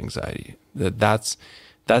 high anxiety. That's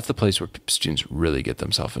the place where students really get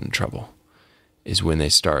themselves into trouble, is when they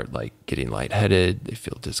start like getting lightheaded, they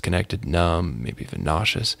feel disconnected, numb, maybe even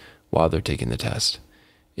nauseous while they're taking the test.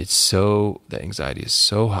 The anxiety is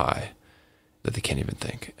so high that they can't even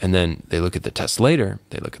think. And then they look at the test later,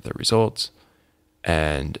 they look at the results,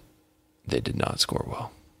 and they did not score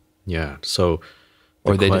well. Yeah. So,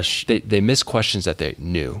 they miss questions that they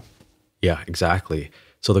knew. Yeah, exactly.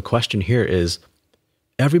 So the question here is,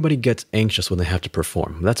 everybody gets anxious when they have to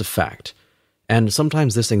perform. That's a fact. And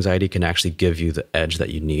sometimes this anxiety can actually give you the edge that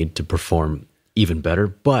you need to perform even better.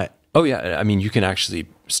 But oh yeah, I mean, you can actually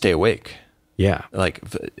stay awake. Yeah. Like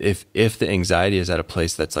if the anxiety is at a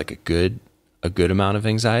place that's like a good amount of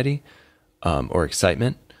anxiety or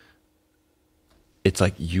excitement, it's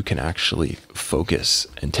like you can actually focus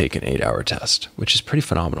and take an 8-hour test, which is pretty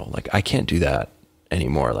phenomenal. Like I can't do that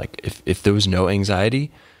anymore. Like if there was no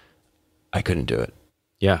anxiety, I couldn't do it.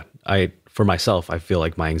 Yeah. For myself, I feel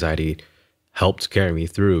like my anxiety helped carry me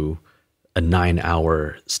through a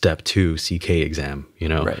 9-hour step 2 CK exam,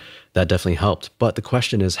 Right. That definitely helped. But the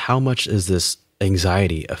question is, how much is this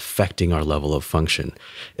anxiety affecting our level of function?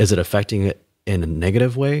 Is it affecting it in a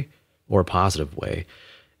negative way or a positive way?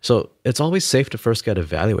 So it's always safe to first get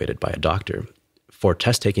evaluated by a doctor for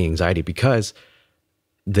test taking anxiety, because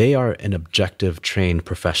they are an objective trained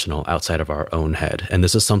professional outside of our own head. And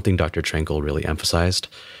this is something Dr. Trankel really emphasized.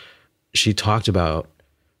 She talked about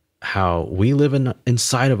how we live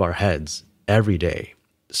inside of our heads every day.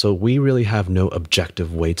 So we really have no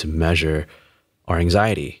objective way to measure our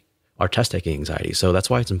anxiety, our test taking anxiety. So that's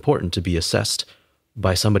why it's important to be assessed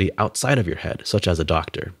by somebody outside of your head, such as a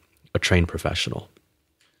doctor, a trained professional.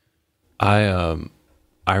 I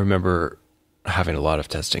remember having a lot of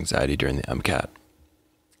test anxiety during the MCAT,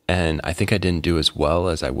 and I think I didn't do as well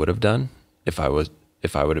as I would have done if I would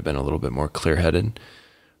have been a little bit more clear-headed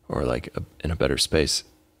or like in a better space.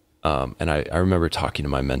 And I remember talking to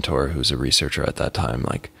my mentor, who's a researcher at that time,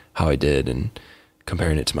 like how I did and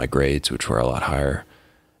comparing it to my grades, which were a lot higher.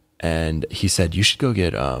 And he said, you should go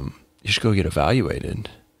get evaluated.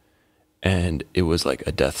 And it was like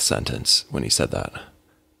a death sentence when he said that.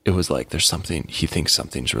 It was like, he thinks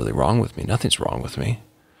something's really wrong with me. Nothing's wrong with me.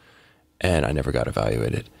 And I never got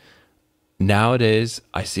evaluated. Nowadays,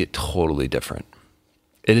 I see it totally different.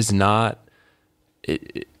 It is not,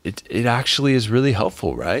 it actually is really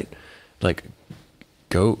helpful, right? Like,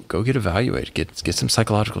 go get evaluated, get some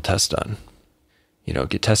psychological tests done. You know,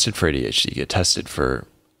 get tested for ADHD, get tested for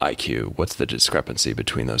IQ. What's the discrepancy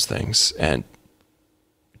between those things? And,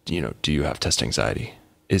 you know, do you have test anxiety?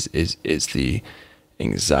 Is the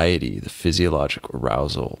anxiety, the physiological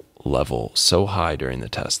arousal level so high during the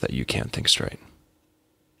test that you can't think straight?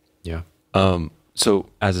 Yeah. So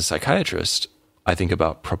as a psychiatrist, I think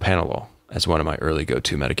about propranolol as one of my early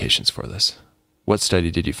go-to medications for this. What study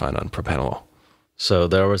did you find on propranolol? So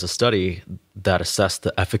there was a study that assessed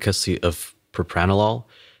the efficacy of propranolol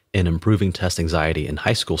in improving test anxiety in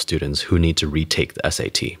high school students who need to retake the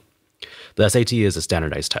SAT. The SAT is a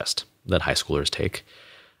standardized test that high schoolers take.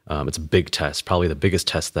 It's a big test, probably the biggest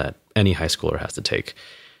test that any high schooler has to take.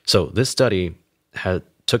 So this study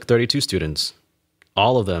took 32 students.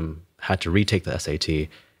 All of them had to retake the SAT,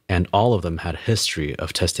 and all of them had a history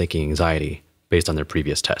of test-taking anxiety based on their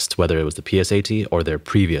previous test, whether it was the PSAT or their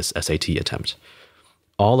previous SAT attempt.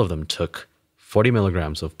 All of them took 40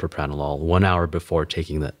 milligrams of propranolol 1 hour before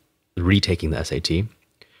retaking the SAT,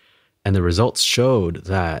 and the results showed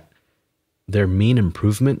that their mean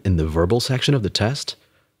improvement in the verbal section of the test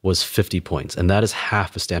was 50 points, and that is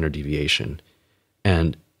half a standard deviation.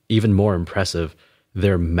 And even more impressive,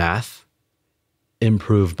 their math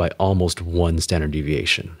improved by almost 1 standard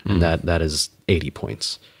deviation, and that is 80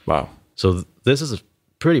 points. Wow. So this is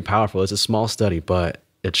pretty powerful. It's a small study, but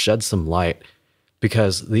it sheds some light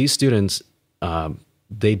because these students,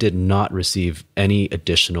 they did not receive any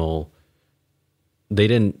additional, they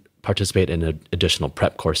didn't participate in additional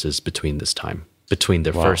prep courses between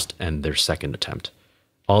their first and their second attempt.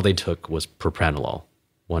 All they took was propranolol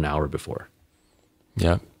 1 hour before.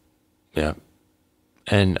 Yeah. Yeah.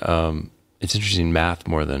 And it's interesting, math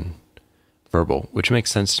more than verbal, which makes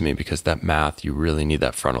sense to me because that math, you really need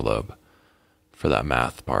that frontal lobe for that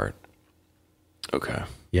math part. Okay.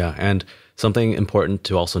 Yeah. And something important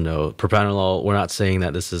to also know, propranolol, we're not saying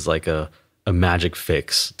that this is like a magic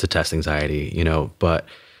fix to test anxiety, you know, but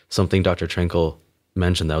something Dr. Trinkle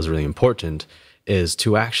mentioned that was really important is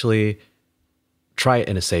to actually try it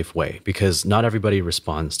in a safe way because not everybody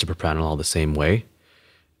responds to propranolol the same way.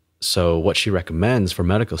 So what she recommends for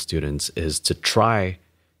medical students is to try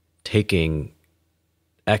taking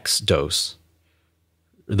X dose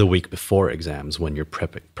the week before exams when you're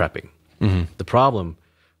prepping. Mm-hmm. The problem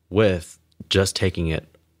with just taking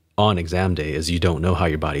it on exam day is you don't know how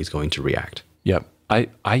your body's going to react. Yep.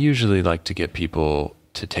 I usually like to get people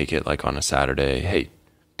to take it like on a Saturday. Hey,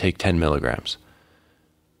 take 10 milligrams.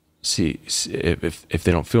 See if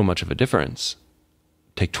they don't feel much of a difference,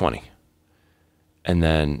 take 20. And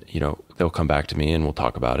then, you know, they'll come back to me and we'll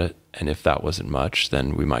talk about it. And if that wasn't much,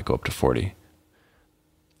 then we might go up to 40.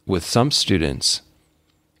 With some students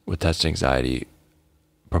with test anxiety,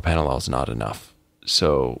 propranolol is not enough.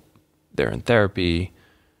 So they're in therapy.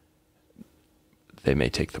 They may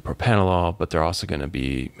take the propranolol, but they're also going to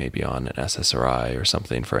be maybe on an SSRI or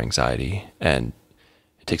something for anxiety. And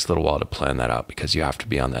it takes a little while to plan that out because you have to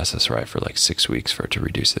be on the SSRI for like 6 weeks for it to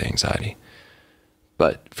reduce the anxiety.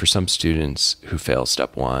 But for some students who fail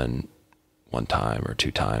step one time or 2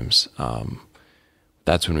 times,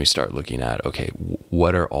 that's when we start looking at, okay,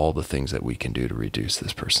 what are all the things that we can do to reduce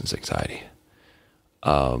this person's anxiety?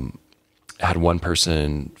 I had one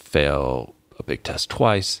person fail a big test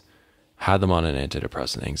twice, had them on an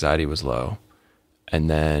antidepressant, anxiety was low, and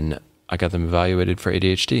then I got them evaluated for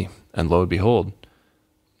ADHD, and lo and behold,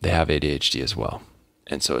 they have ADHD as well.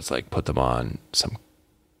 And so it's like put them on some,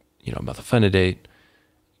 you know, methylphenidate,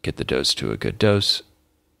 get the dose to a good dose,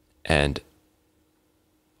 and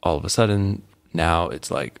all of a sudden now it's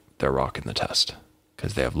like they're rocking the test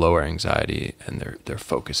because they have lower anxiety and their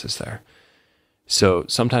focus is there. So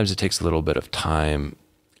sometimes it takes a little bit of time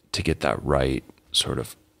to get that right sort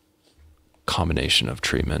of combination of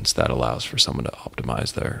treatments that allows for someone to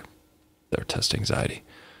optimize their test anxiety.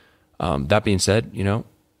 That being said,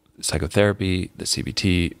 psychotherapy, the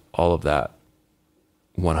CBT, all of that,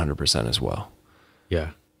 100% as well.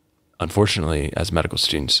 Yeah. Unfortunately, as medical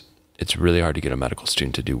students, it's really hard to get a medical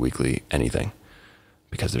student to do weekly anything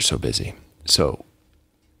because they're so busy. So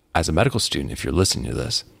as a medical student, if you're listening to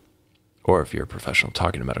this, or if you're a professional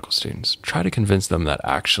talking to medical students, try to convince them that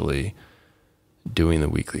actually doing the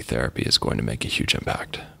weekly therapy is going to make a huge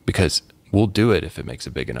impact, because we'll do it if it makes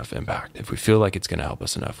a big enough impact. If we feel like it's going to help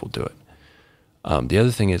us enough, we'll do it. The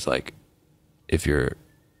other thing is, like, if you're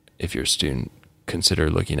a student, consider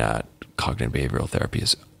looking at cognitive behavioral therapy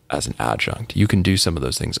as an adjunct. You can do some of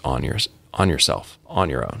those things on yourself, on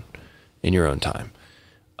your own, in your own time.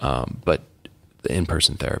 But the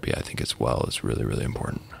in-person therapy, I think, as well, is really, really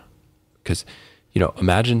important. Because,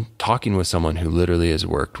 imagine talking with someone who literally has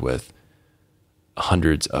worked with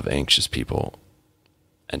hundreds of anxious people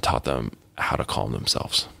and taught them how to calm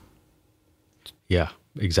themselves. Yeah,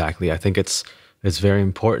 exactly. I think it's very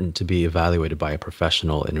important to be evaluated by a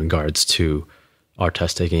professional in regards to our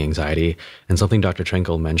test-taking anxiety. And something Dr.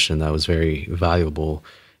 Trenkel mentioned that was very valuable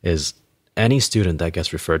is any student that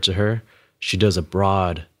gets referred to her, she does a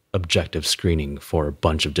broad objective screening for a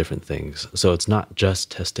bunch of different things. So it's not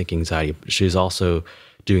just test-taking anxiety. She's also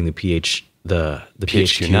doing the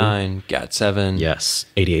PHQ-9, GAT-7. Yes,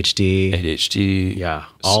 ADHD. Yeah,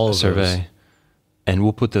 all of survey. those. And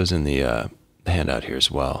we'll put those in the handout here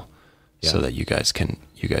as well, so that you guys can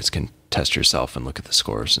test yourself and look at the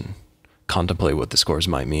scores and contemplate what the scores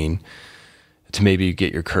might mean to maybe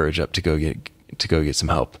get your courage up to go get some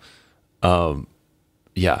help.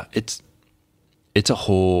 It's a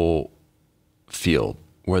whole field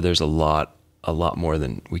where there's a lot more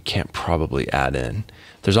than we can't probably add in.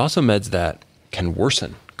 There's also meds that can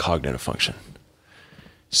worsen cognitive function.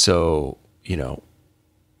 So,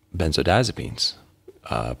 benzodiazepines,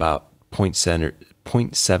 about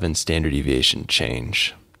 0.7 standard deviation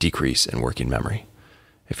decrease in working memory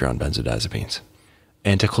if you're on benzodiazepines.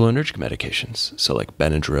 Anticholinergic medications, so like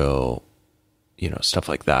Benadryl, stuff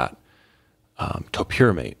like that.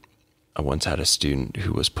 Topiramate. I once had a student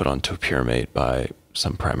who was put on topiramate by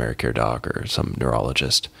some primary care doc or some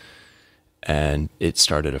neurologist, and it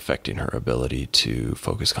started affecting her ability to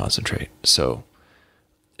focus, concentrate. So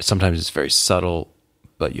sometimes it's very subtle,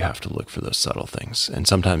 but you have to look for those subtle things. And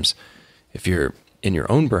sometimes if you're in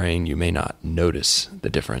your own brain, you may not notice the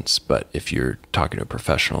difference. But if you're talking to a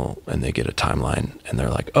professional and they get a timeline and they're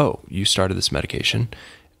like, oh, you started this medication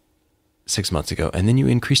 6 months ago, and then you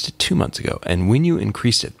increased it 2 months ago. And when you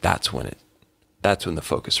increased it, that's when the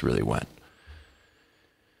focus really went.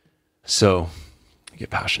 So I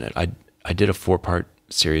get passionate. I did a 4-part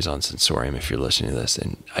series on sensorium, if you're listening to this,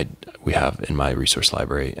 and we have in my resource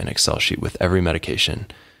library an Excel sheet with every medication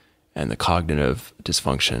and the cognitive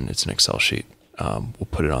dysfunction. It's an Excel sheet. We'll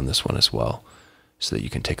put it on this one as well so that you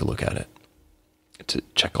can take a look at it to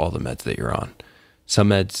check all the meds that you're on. Some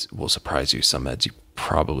meds will surprise you. Some meds you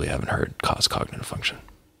probably haven't heard cause cognitive function.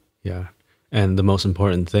 Yeah. And the most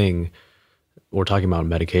important thing, we're talking about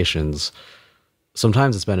medications.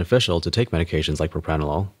 Sometimes it's beneficial to take medications like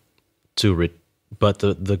propranolol but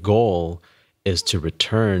the goal is to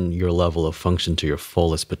return your level of function to your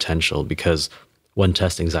fullest potential, because when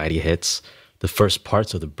test anxiety hits, the first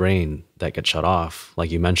parts of the brain that get shut off,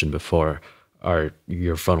 like you mentioned before, are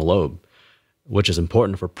your frontal lobe, which is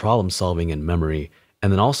important for problem solving and memory,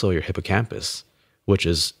 and then also your hippocampus, which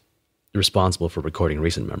is responsible for recording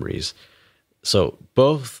recent memories. So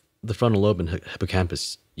both the frontal lobe and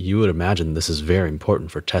hippocampus, you would imagine this is very important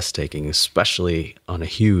for test taking, especially on a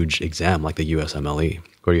huge exam like the USMLE,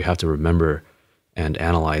 where you have to remember and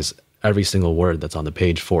analyze every single word that's on the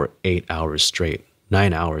page for 8 hours straight,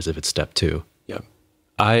 9 hours if it's step 2. Yep.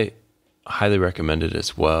 I highly recommend it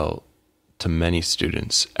as well to many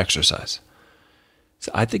students, exercise.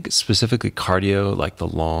 So I think specifically cardio, like the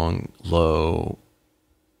long, low,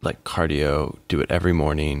 like cardio, do it every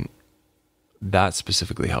morning. That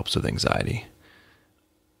specifically helps with anxiety.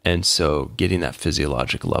 And so getting that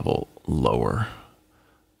physiologic level lower.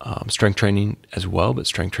 Strength training as well, but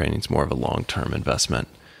strength training is more of a long-term investment.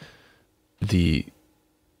 The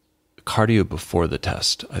cardio before the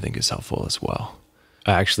test, I think, is helpful as well.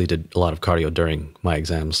 I actually did a lot of cardio during my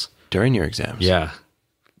exams. During your exams? Yeah.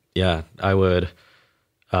 I would.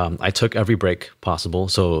 I took every break possible.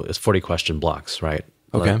 So it's 40 question blocks, right?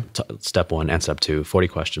 Okay. Step 1 and step 2, 40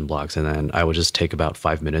 question blocks. And then I would just take about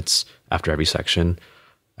 5 minutes after every section.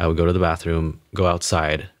 I would go to the bathroom, go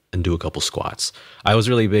outside, and do a couple squats. I was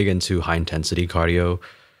really big into high intensity cardio,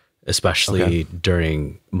 especially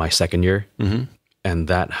during my second year. Mm-hmm. And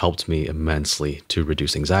that helped me immensely to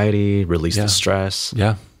reduce anxiety, release the stress.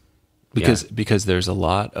 Yeah. Because there's a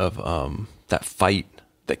lot of that fight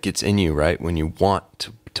that gets in you, right? When you want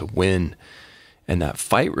to win. And that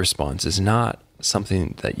fight response is not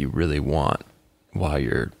something that you really want while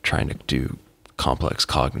you're trying to do complex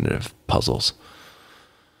cognitive puzzles.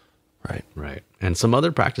 Right. Right. And some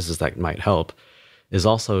other practices that might help is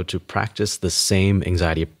also to practice the same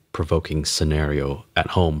anxiety-provoking scenario at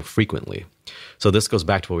home frequently. So this goes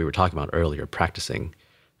back to what we were talking about earlier, practicing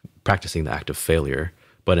the act of failure.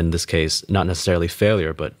 But in this case, not necessarily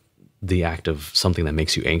failure, but the act of something that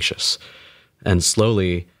makes you anxious. And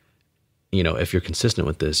slowly, if you're consistent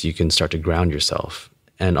with this, you can start to ground yourself.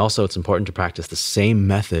 And also, it's important to practice the same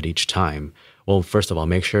method each time. Well, first of all,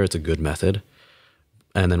 make sure it's a good method.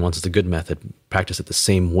 And then once it's a good method, practice it the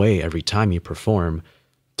same way every time you perform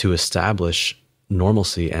to establish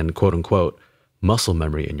normalcy and quote unquote muscle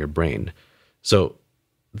memory in your brain. So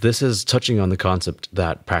this is touching on the concept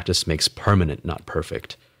that practice makes permanent, not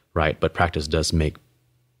perfect, right? But practice does make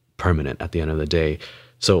permanent at the end of the day.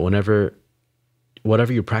 So whatever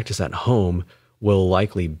you practice at home will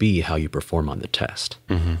likely be how you perform on the test.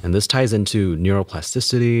 Mm-hmm. And this ties into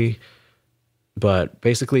neuroplasticity. But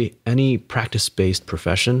basically, any practice-based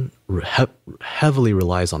profession heavily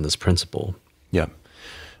relies on this principle. Yeah.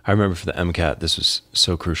 I remember for the MCAT, this was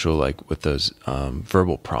so crucial, like with those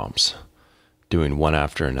verbal prompts, doing one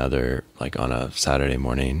after another, like on a Saturday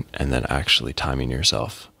morning, and then actually timing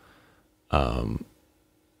yourself.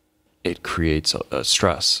 It creates a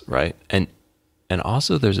stress, right? And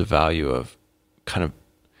also there's a value of kind of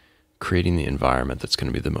creating the environment that's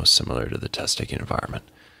going to be the most similar to the test-taking environment.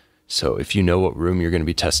 So if you know what room you're going to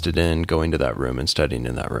be tested in, going to that room and studying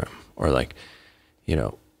in that room, or like,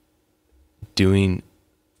 doing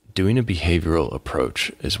a behavioral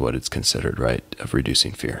approach is what it's considered, right? Of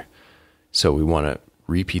reducing fear. So we want to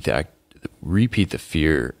repeat the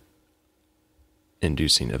fear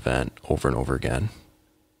inducing event over and over again.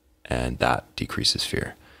 And that decreases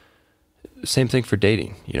fear. Same thing for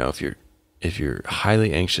dating. If you're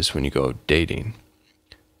highly anxious when you go dating,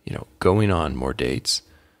 going on more dates,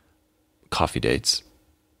 coffee dates,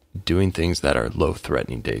 doing things that are low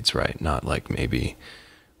threatening dates, right? Not like maybe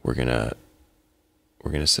we're gonna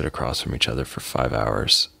sit across from each other for 5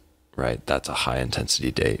 hours, right? That's a high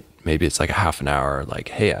intensity date. Maybe it's like a half an hour, like,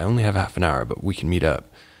 hey, I only have half an hour, but we can meet up,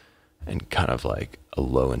 and kind of like a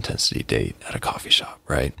low intensity date at a coffee shop,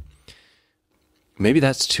 right? Maybe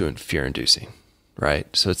that's too fear inducing, right?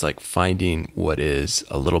 So it's like finding what is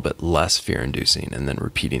a little bit less fear inducing and then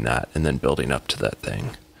repeating that and then building up to that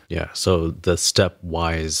thing. Yeah, so the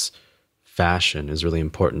stepwise fashion is really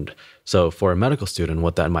important. So for a medical student,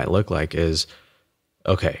 what that might look like is,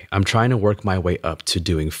 okay, I'm trying to work my way up to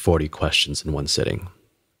doing 40 questions in one sitting.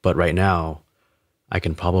 But right now, I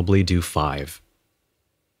can probably do 5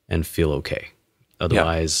 and feel okay.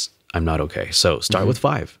 Otherwise, I'm not okay. So start with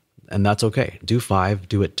 5, and that's okay. Do 5,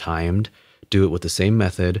 do it timed, do it with the same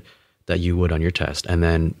method that you would on your test. And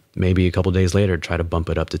then maybe a couple days later, try to bump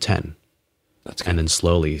it up to 10. That's good. And then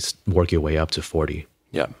slowly work your way up to 40.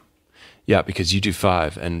 Yeah. Yeah, because you do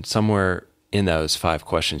 5, and somewhere in those 5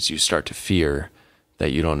 questions, you start to fear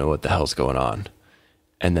that you don't know what the hell's going on.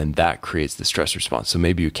 And then that creates the stress response. So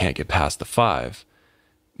maybe you can't get past the 5.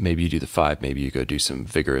 Maybe you do the 5. Maybe you go do some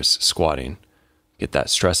vigorous squatting, get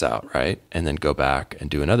that stress out, right? And then go back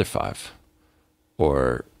and do another 5.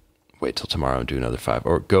 Or wait till tomorrow and do another 5.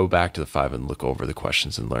 Or go back to the 5 and look over the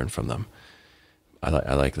questions and learn from them.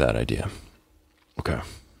 I like that idea. Okay.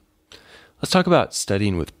 Let's talk about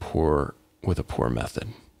studying with a poor method.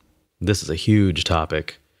 This is a huge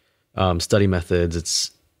topic. Study methods,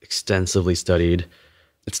 it's extensively studied.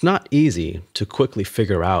 It's not easy to quickly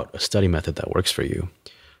figure out a study method that works for you.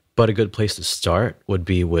 But a good place to start would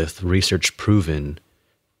be with research-proven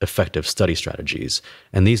effective study strategies.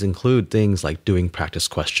 And these include things like doing practice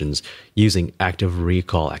questions, using active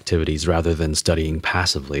recall activities rather than studying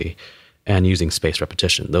passively, and using spaced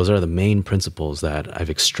repetition. Those are the main principles that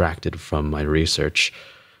I've extracted from my research.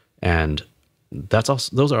 And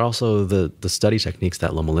those are also the study techniques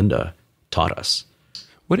that Loma Linda taught us.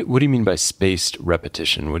 What do you mean by spaced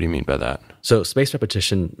repetition? What do you mean by that? So spaced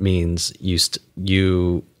repetition means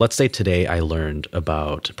let's say today I learned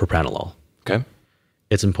about propranolol. Okay.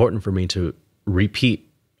 It's important for me to repeat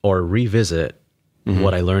or revisit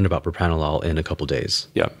what I learned about propranolol in a couple days.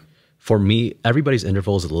 Yeah. For me, everybody's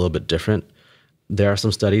interval is a little bit different. There are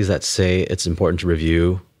some studies that say it's important to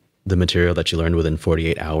review the material that you learned within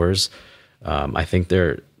 48 hours. I think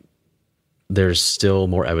there's still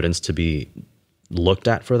more evidence to be looked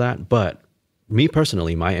at for that. But me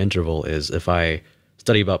personally, my interval is if I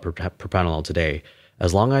study about propranolol today,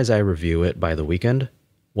 as long as I review it by the weekend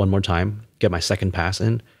one more time, get my second pass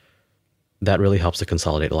in, that really helps to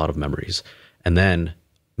consolidate a lot of memories. And then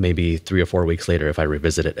maybe 3 or 4 weeks later, if I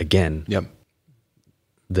revisit it again, Yep.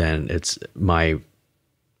 then it's my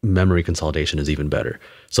memory consolidation is even better.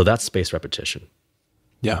 So that's spaced repetition.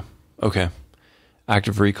 Yeah. Okay.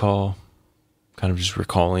 Active recall, kind of just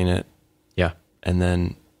recalling it, Yeah. and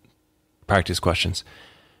then practice questions.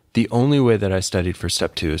 The only way that I studied for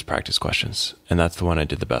step 2 is practice questions. And that's the one I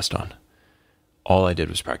did the best on. All I did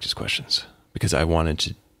was practice questions because I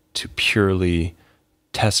wanted to purely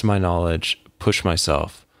test my knowledge, push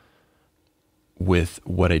myself with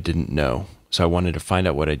what I didn't know. So I wanted to find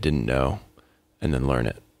out what I didn't know and then learn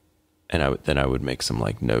it. And then I would make some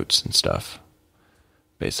like notes and stuff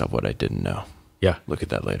based off what I didn't know. Yeah. Look at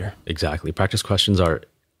that later. Exactly. Practice questions are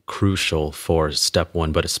crucial for step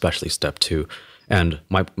 1, but especially step 2. And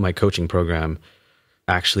my coaching program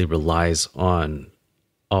actually relies on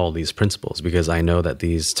all these principles because I know that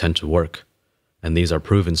these tend to work and these are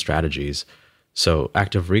proven strategies. So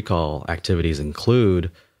active recall activities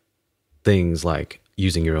include things like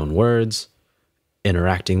using your own words,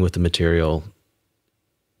 interacting with the material,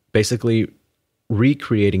 basically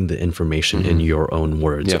recreating the information in your own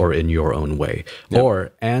words or in your own way,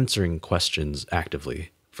 or answering questions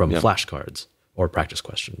actively from flashcards or practice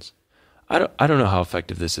questions. I don't know how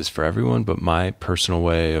effective this is for everyone, but my personal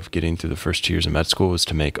way of getting through the first 2 years of med school was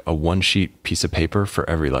to make a 1-sheet piece of paper for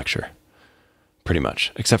every lecture, pretty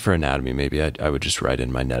much, except for anatomy. Maybe I would just write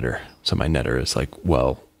in my netter. So my netter is like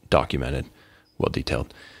well documented, well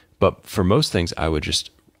detailed. But for most things, I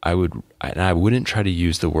wouldn't try to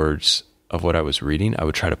use the words of what I was reading. I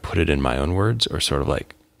would try to put it in my own words or sort of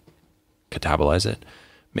like catabolize it,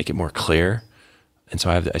 make it more clear. And so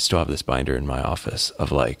I still have this binder in my office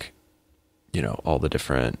of like, you know, all the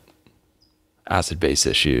different acid base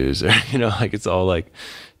issues, or, you know, like it's all like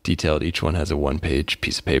detailed. Each one has a 1-page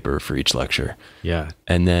piece of paper for each lecture. Yeah.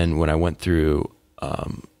 And then when I went through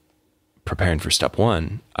preparing for step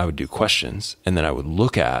 1, I would do questions, and then I would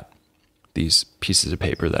look at these pieces of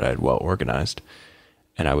paper that I had well organized,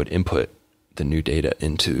 and I would input the new data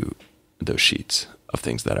into those sheets of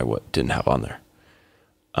things that I didn't have on there.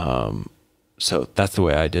 So that's the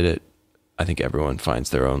way I did it. I think everyone finds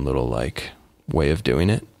their own little like way of doing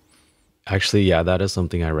it. Actually, yeah, that is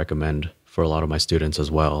something I recommend for a lot of my students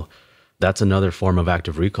as well. That's another form of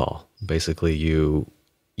active recall. Basically, you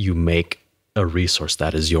make a resource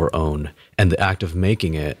that is your own, and the act of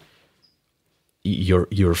making it,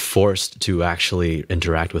 you're forced to actually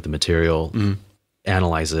interact with the material,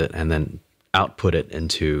 analyze it, and then output it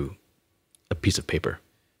into a piece of paper.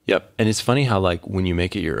 Yep. And it's funny how like when you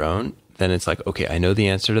make it your own, then it's like, okay, I know the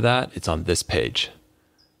answer to that. It's on this page,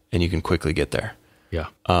 and you can quickly get there. Yeah.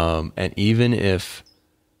 And even if,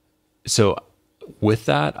 so with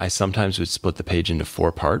that, I sometimes would split the page into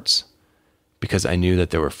 4 parts because I knew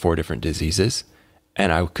that there were 4 different diseases,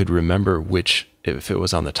 and I could remember which, if it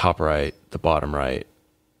was on the top right, the bottom right,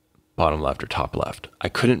 bottom left, or top left. I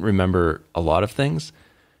couldn't remember a lot of things,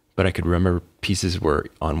 but I could remember pieces were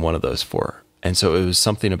on one of those 4. And so it was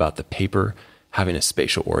something about the paper having a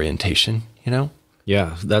spatial orientation, you know?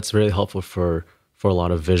 Yeah, that's really helpful for a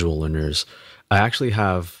lot of visual learners. I actually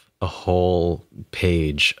have a whole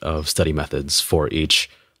page of study methods for each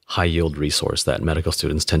high yield resource that medical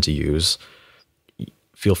students tend to use.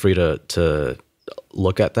 Feel free to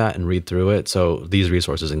look at that and read through it. So these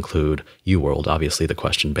resources include UWorld, obviously the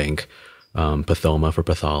question bank, Pathoma for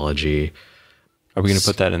pathology. Are we going to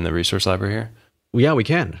put that in the resource library here? Yeah, we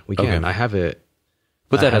can. Okay. I have it.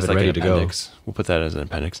 Put that as like ready an to go. appendix. We'll put that as an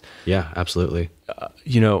appendix. Yeah, absolutely.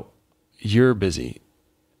 You know, you're busy.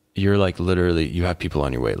 You're like literally, you have people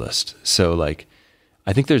on your wait list. So like,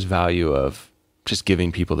 I think there's value of just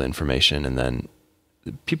giving people the information, and then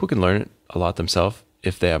people can learn it a lot themselves.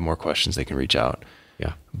 If they have more questions, they can reach out.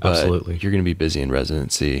 Yeah, but absolutely. You're going to be busy in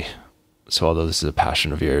residency. So although this is a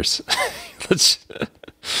passion of yours,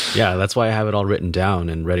 yeah, that's why I have it all written down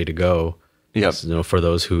and ready to go. Yep. You know, for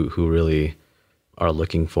those who really are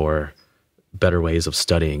looking for better ways of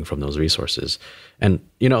studying from those resources. And,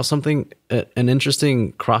 you know, an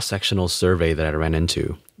interesting cross-sectional survey that I ran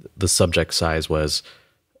into, the subject size was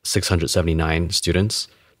 679 students.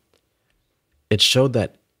 It showed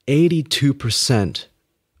that 82%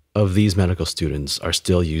 of these medical students are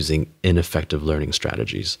still using ineffective learning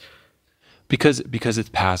strategies. Because it's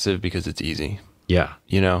passive, because it's easy. Yeah.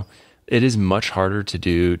 You know, it is much harder to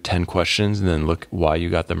do 10 questions and then look why you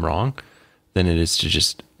got them wrong than it is to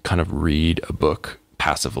just kind of read a book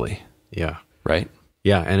passively. Yeah. Right?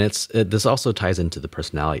 Yeah. And this also ties into the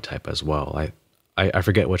personality type as well. I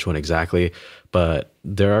forget which one exactly, but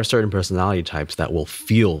there are certain personality types that will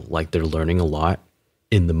feel like they're learning a lot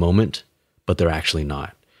in the moment, but they're actually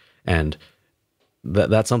not. And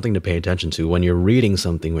that's something to pay attention to. When you're reading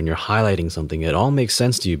something, when you're highlighting something, it all makes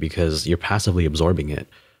sense to you because you're passively absorbing it.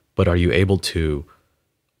 But are you able to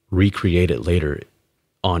recreate it later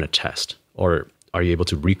on a test? Or are you able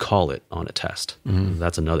to recall it on a test?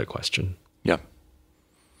 That's another question. Yeah.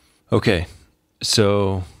 Okay.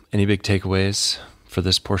 So any big takeaways for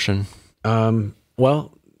this portion?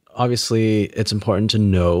 Well, obviously, it's important to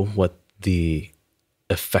know what the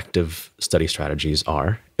effective study strategies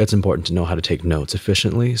are. It's important to know how to take notes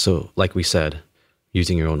efficiently. So, like we said,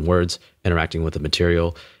 using your own words, interacting with the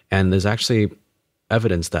material. And there's actually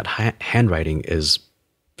evidence that handwriting is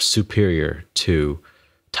superior to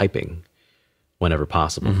typing whenever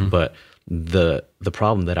possible. But the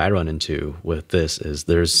problem that I run into with this is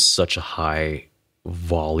there's such a high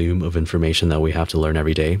volume of information that we have to learn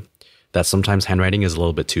every day that sometimes handwriting is a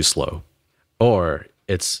little bit too slow, or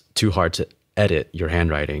it's too hard to edit your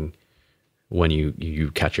handwriting when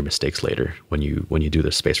you catch your mistakes later when you do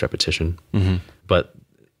the spaced repetition. But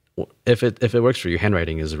if it works for you,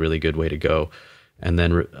 handwriting is a really good way to go. And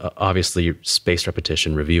then obviously spaced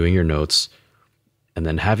repetition, reviewing your notes, and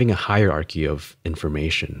then having a hierarchy of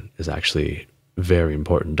information is actually very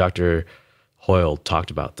important. Dr. Hoyle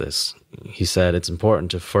talked about this. He said it's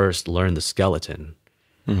important to first learn the skeleton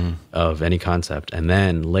of any concept, and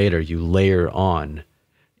then later you layer on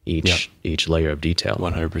each layer of detail.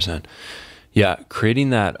 100%. Yeah,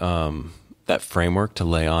 creating that that framework to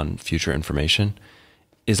lay on future information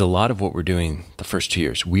is a lot of what we're doing the first 2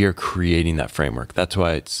 years. We are creating that framework. That's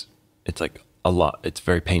why it's like a lot. It's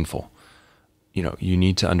very painful. You know, you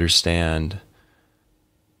need to understand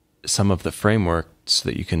some of the framework so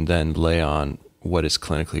that you can then lay on what is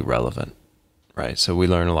clinically relevant, right? So we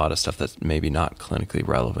learn a lot of stuff that's maybe not clinically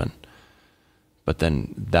relevant, but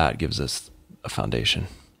then that gives us a foundation.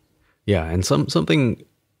 Yeah, and something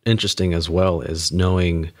interesting as well is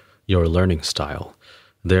knowing your learning style.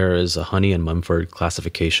 There is a Honey and Mumford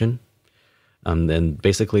classification. And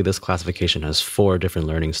basically this classification has 4 different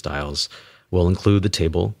learning styles. We'll include the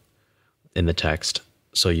table in the text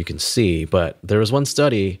so you can see, but there was one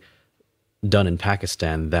study done in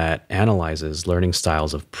Pakistan that analyzes learning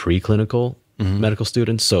styles of preclinical medical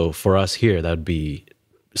students. So for us here, that would be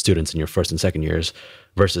students in your first and second years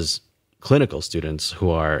versus clinical students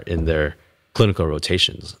who are in their clinical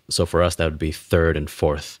rotations. So for us, that would be third and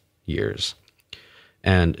fourth years.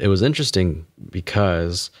 And it was interesting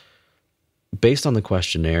because based on the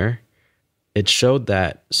questionnaire, it showed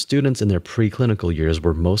that students in their preclinical years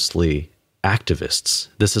were mostly activists.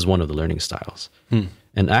 This is one of the learning styles.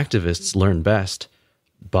 And activists learn best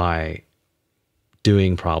by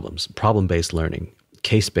doing problem-based learning,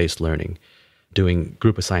 case-based learning, doing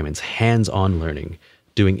group assignments, hands-on learning,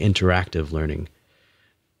 doing interactive learning.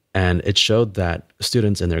 And it showed that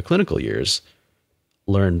students in their clinical years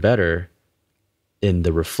learn better in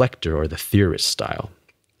the reflector or the theorist style.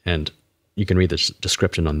 And you can read the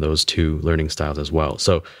description on those 2 learning styles as well.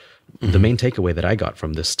 So the main takeaway that I got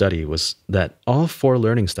from this study was that all 4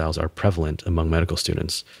 learning styles are prevalent among medical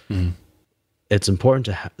students. It's important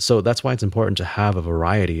to so that's why it's important to have a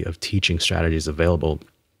variety of teaching strategies available.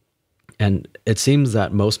 And it seems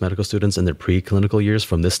that most medical students in their preclinical years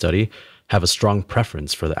from this study have a strong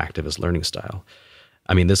preference for the activist learning style.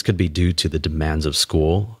 I mean, this could be due to the demands of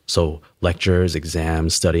school, so lectures,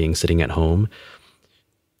 exams, studying, sitting at home.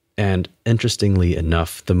 And interestingly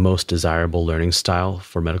enough, the most desirable learning style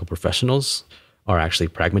for medical professionals are actually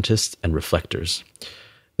pragmatists and reflectors.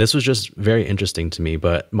 This was just very interesting to me,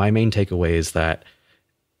 but my main takeaway is that,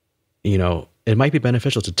 you know, it might be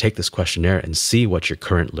beneficial to take this questionnaire and see what your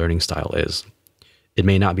current learning style is. It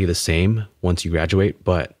may not be the same once you graduate,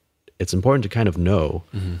 but it's important to kind of know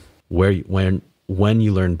when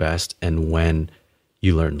you learn best and when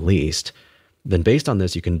you learn least. Then based on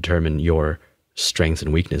this, you can determine your strengths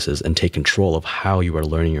and weaknesses and take control of how you are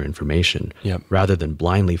learning your information rather than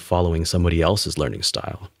blindly following somebody else's learning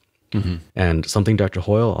style. And something Dr.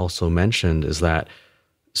 Hoyle also mentioned is that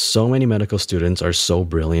so many medical students are so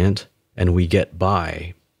brilliant and we get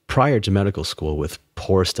by prior to medical school with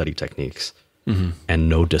poor study techniques and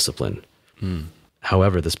no discipline.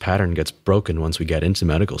 However, this pattern gets broken once we get into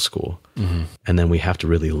medical school and then we have to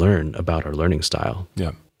really learn about our learning style.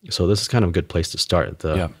 So this is kind of a good place to start,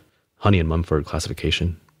 the Honey and Mumford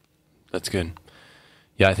classification. That's good.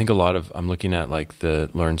 Yeah, I think I'm looking at like the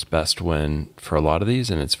learns best when for a lot of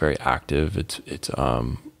these, and it's very active. It's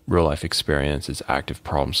real life experience. It's active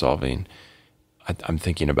problem solving. I'm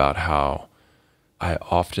thinking about how I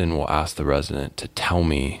often will ask the resident to tell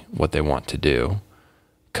me what they want to do,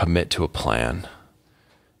 commit to a plan,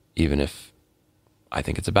 even if I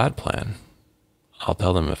think it's a bad plan. I'll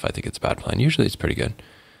tell them if I think it's a bad plan. Usually it's pretty good,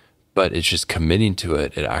 but it's just committing to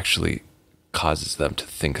it. It actually causes them to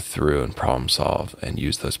think through and problem solve and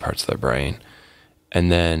use those parts of their brain.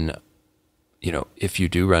 And then, if you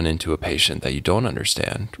do run into a patient that you don't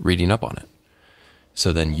understand, reading up on it.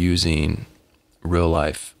 So then using real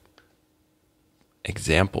life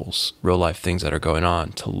examples, real life things that are going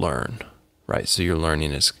on to learn, right? So your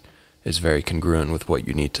learning is very congruent with what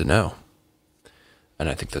you need to know. And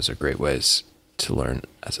I think those are great ways to learn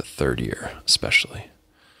as a third year, especially.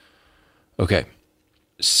 Okay,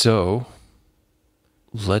 so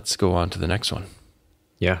let's go on to the next one.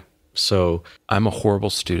 Yeah. So I'm a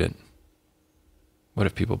horrible student. What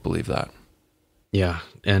if people believe that? yeah,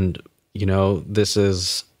 and this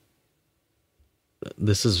is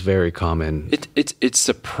very common. It's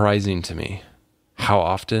surprising to me how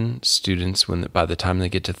often students, by the time they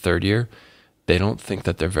get to third year, they don't think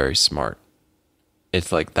that they're very smart.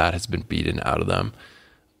 It's like that has been beaten out of them.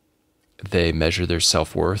 They measure their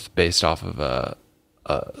self-worth based off of a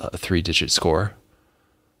 3-digit score,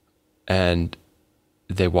 and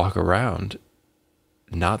they walk around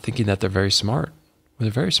not thinking that they're very smart. Well,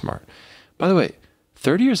 they're very smart. By the way,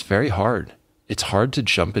 third year is very hard. It's hard to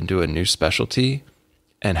jump into a new specialty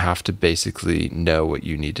and have to basically know what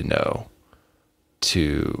you need to know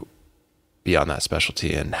to be on that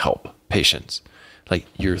specialty and help patients. Like,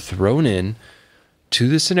 you're thrown in to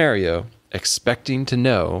the scenario expecting to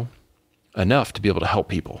know enough to be able to help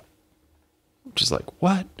people, which is like,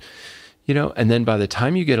 what? And then by the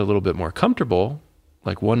time you get a little bit more comfortable,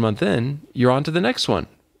 like 1 month in, you're on to the next one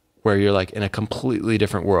where you're like in a completely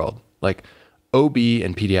different world. Like OB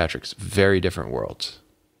and pediatrics, very different worlds.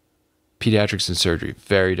 Pediatrics and surgery,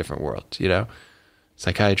 very different worlds,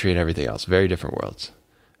 Psychiatry and everything else, very different worlds.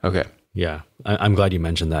 Okay. Yeah. I'm glad you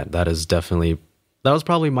mentioned that. That was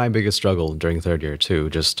probably my biggest struggle during third year too.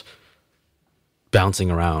 Just bouncing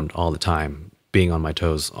around all the time, being on my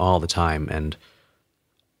toes all the time, and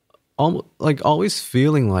always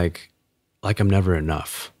feeling like I'm never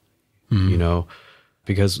enough,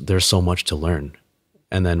 because there's so much to learn.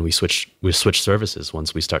 And then we switch services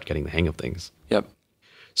once we start getting the hang of things. Yep.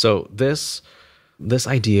 So this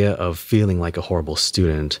idea of feeling like a horrible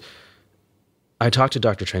student, I talked to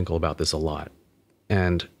Dr. Trenkel about this a lot.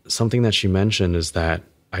 And something that she mentioned is that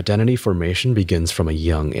identity formation begins from a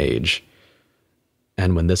young age.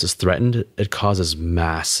 And when this is threatened, it causes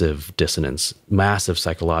massive dissonance, massive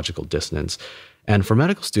psychological dissonance. And for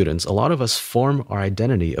medical students, a lot of us form our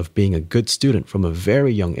identity of being a good student from a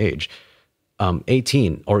very young age,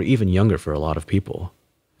 18 or even younger for a lot of people.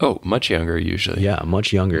 Oh, much younger usually. Yeah,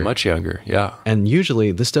 much younger. Much younger, yeah. And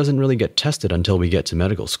usually this doesn't really get tested until we get to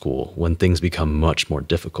medical school, when things become much more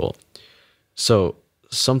difficult. So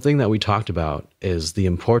something that we talked about is the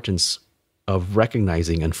importance of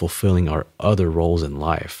recognizing and fulfilling our other roles in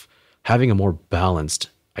life, having a more balanced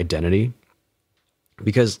identity,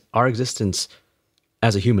 because our existence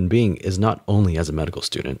as a human being is not only as a medical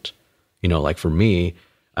student. Like for me,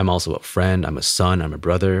 I'm also a friend, I'm a son, I'm a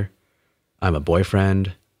brother, I'm a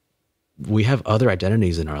boyfriend. We have other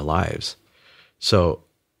identities in our lives. So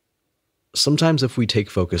sometimes if we take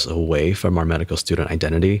focus away from our medical student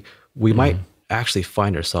identity, we might actually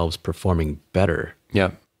find ourselves performing better.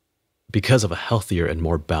 Yeah. Because of a healthier and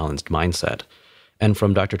more balanced mindset. And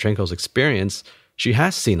from Dr. Trenkel's experience, she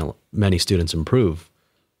has seen many students improve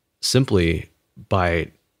simply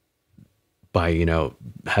by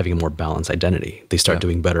having a more balanced identity. They start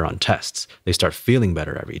doing better on tests. They start feeling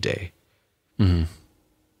better every day. Mm-hmm.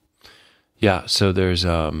 Yeah. So there's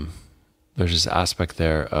this aspect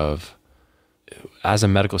there of, as a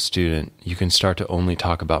medical student, you can start to only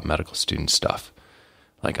talk about medical student stuff.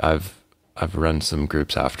 Like I've run some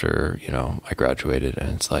groups after, I graduated,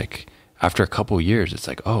 and it's like, after a couple of years, it's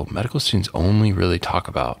like, oh, medical students only really talk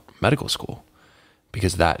about medical school,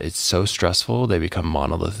 because that it's so stressful. They become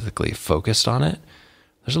monolithically focused on it.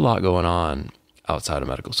 There's a lot going on outside of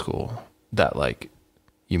medical school that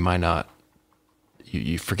you might not,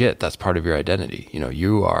 you forget that's part of your identity.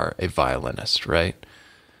 You are a violinist, right?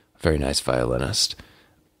 Very nice violinist.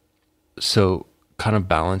 So kind of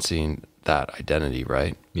balancing that identity,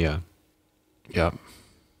 right? Yeah. Yep.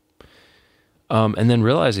 And then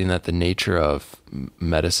realizing that the nature of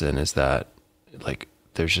medicine is that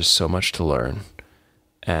there's just so much to learn,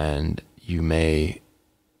 and you may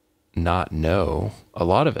not know a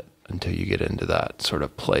lot of it until you get into that sort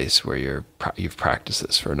of place where you've practiced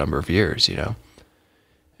this for a number of years,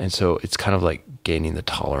 And so it's kind of like gaining the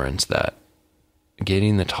tolerance that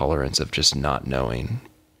gaining the tolerance of just not knowing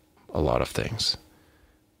a lot of things,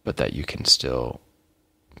 but that you can still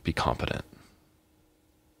be competent.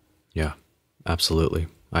 Yeah, absolutely.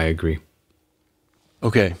 I agree.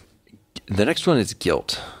 Okay. The next one is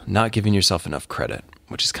guilt, not giving yourself enough credit,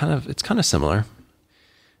 which is kind of similar.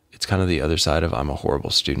 It's kind of the other side of I'm a horrible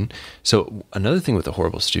student. So another thing with a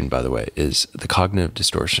horrible student, by the way, is the cognitive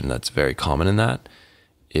distortion that's very common in that.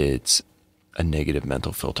 It's a negative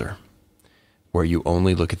mental filter where you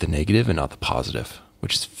only look at the negative and not the positive,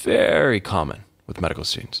 which is very common with medical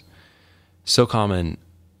students. So common.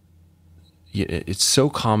 It's so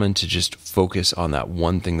common to just focus on that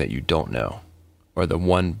one thing that you don't know or the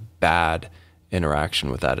one bad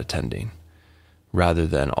interaction with that attending rather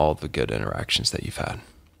than all the good interactions that you've had.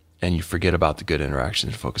 And you forget about the good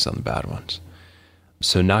interactions and focus on the bad ones.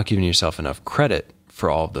 So not giving yourself enough credit for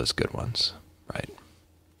all of those good ones, right?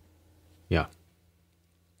 Yeah.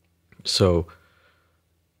 So,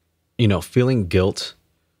 feeling guilt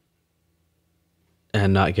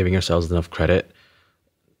and not giving ourselves enough credit,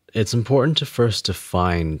 it's important to first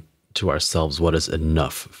define to ourselves what is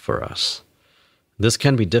enough for us. This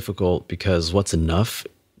can be difficult because what's enough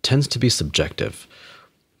tends to be subjective.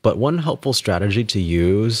 But one helpful strategy to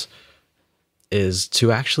use is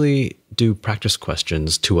to actually do practice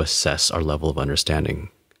questions to assess our level of understanding.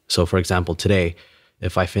 So for example, today,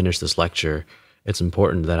 if I finish this lecture, it's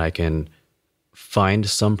important that I can find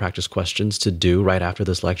some practice questions to do right after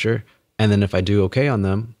this lecture. And then if I do okay on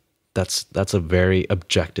them, that's a very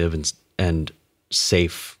objective and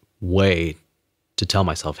safe way to tell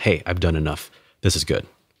myself, hey, I've done enough. This is good.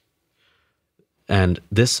 And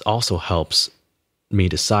this also helps me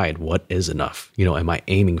decide what is enough. Am I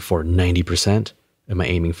aiming for 90%? Am I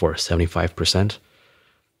aiming for 75%?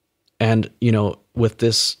 And, with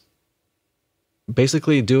this,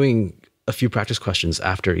 basically doing a few practice questions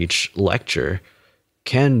after each lecture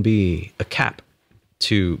can be a cap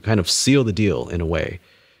to kind of seal the deal in a way.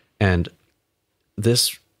 And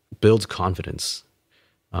this builds confidence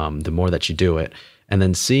the more that you do it. And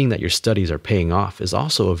then seeing that your studies are paying off is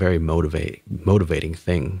also a very motivating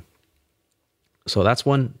thing. So that's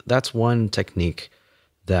one technique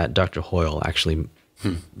that Dr. Hoyle actually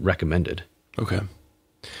recommended. Okay.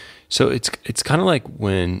 So it's kind of like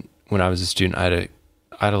when I was a student, I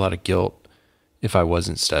had a lot of guilt if I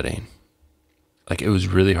wasn't studying. Like it was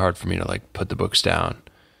really hard for me to like put the books down.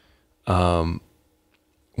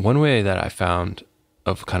 One way that I found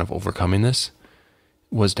of kind of overcoming this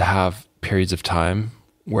was to have periods of time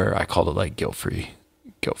where I called it like guilt-free,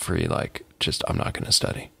 like just I'm not going to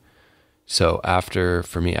study. So after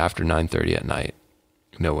 9:30 at night,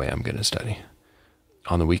 no way I'm going to study.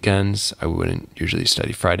 On the weekends, I wouldn't usually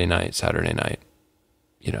study. Friday night, Saturday night,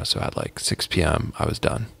 so at like 6 p.m., I was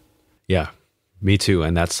done. Yeah, me too.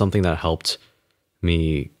 And that's something that helped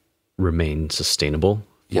me remain sustainable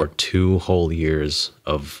for 2 whole years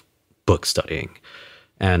of book studying.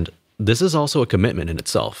 And this is also a commitment in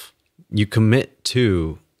itself. You commit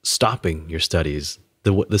to stopping your studies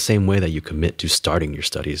the same way that you commit to starting your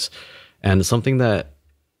studies. And something that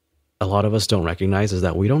a lot of us don't recognize is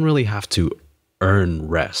that we don't really have to earn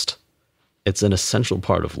rest. It's an essential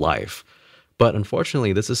part of life. But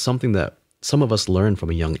unfortunately, this is something that some of us learn from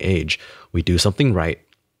a young age. We do something right,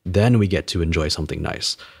 then we get to enjoy something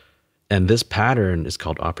nice. And this pattern is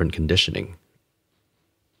called operant conditioning.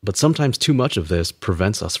 But sometimes too much of this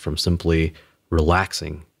prevents us from simply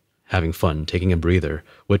relaxing, having fun, taking a breather,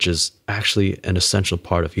 which is actually an essential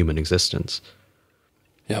part of human existence.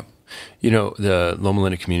 Yeah. The Loma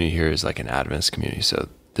Linda community here is like an Adventist community. So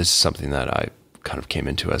this is something that I kind of came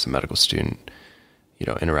into as a medical student,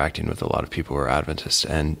 interacting with a lot of people who are Adventists,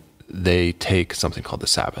 and they take something called the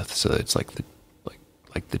Sabbath. So it's like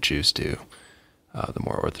the Jews do, the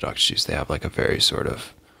more Orthodox Jews. They have like a very sort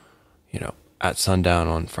of, at sundown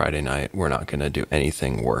on Friday night, we're not going to do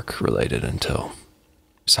anything work related until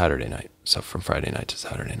Saturday night. So from Friday night to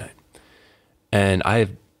Saturday night. And I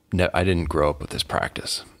didn't grow up with this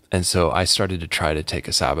practice. And so I started to try to take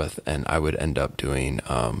a Sabbath, and I would end up doing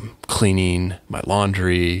cleaning, my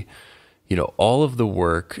laundry, all of the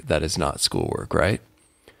work that is not schoolwork, right?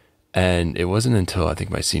 And it wasn't until I think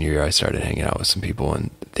my senior year I started hanging out with some people,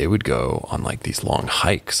 and they would go on like these long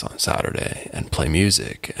hikes on Saturday and play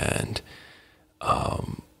music and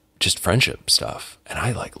just friendship stuff. And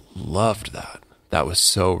I like loved that. That was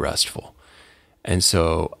so restful. And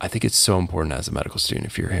so I think it's so important as a medical student,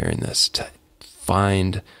 if you're hearing this, to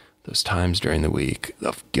find those times during the week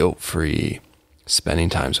of guilt-free spending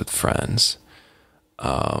times with friends.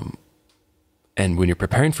 And when you're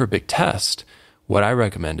preparing for a big test, what I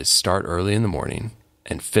recommend is start early in the morning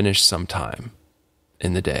and finish sometime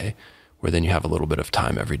in the day where then you have a little bit of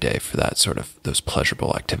time every day for that sort of those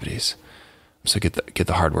pleasurable activities. So get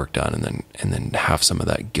the hard work done, and then have some of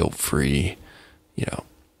that guilt-free,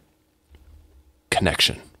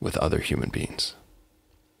 connection with other human beings.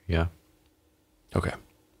 Yeah. Okay.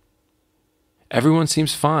 Everyone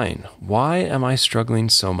seems fine. Why am I struggling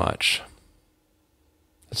so much?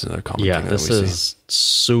 That's another common thing that this we is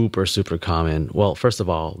super, super common. Well, first of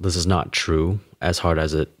all, this is not true, as hard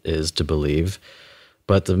as it is to believe.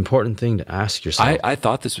 But the important thing to ask yourself... I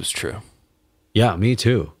thought this was true. Yeah, me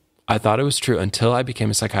too. I thought it was true until I became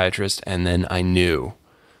a psychiatrist, and then I knew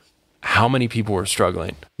how many people were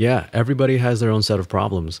struggling. Yeah, everybody has their own set of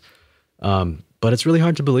problems. But it's really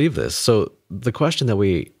hard to believe this. So the question that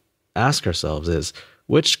we ask ourselves is,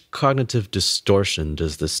 which cognitive distortion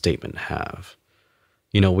does this statement have?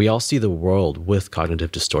 We all see the world with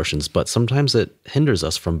cognitive distortions, but sometimes it hinders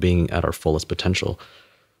us from being at our fullest potential.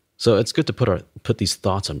 So it's good to put these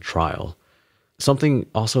thoughts on trial. Something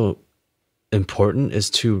also important is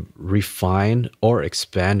to refine or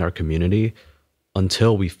expand our community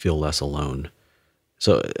until we feel less alone.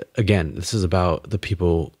 So again, this is about the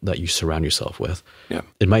people that you surround yourself with. Yeah.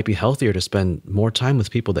 It might be healthier to spend more time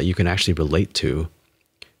with people that you can actually relate to,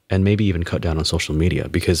 and maybe even cut down on social media,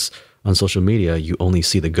 because on social media, you only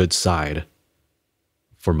see the good side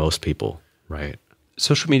for most people, right?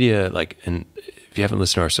 Social media, and if you haven't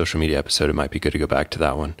listened to our social media episode, it might be good to go back to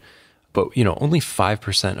that one. But, only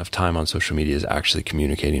 5% of time on social media is actually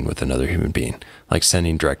communicating with another human being, like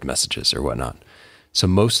sending direct messages or whatnot. So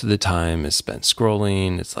most of the time is spent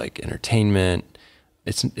scrolling. It's like entertainment.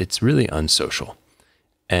 It's really unsocial.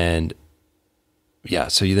 And yeah,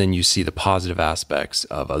 so you see the positive aspects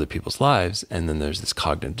of other people's lives. And then there's this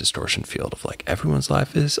cognitive distortion field of like, everyone's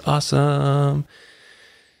life is awesome.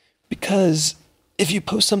 Because if you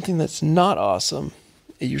post something that's not awesome,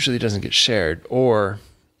 it usually doesn't get shared, or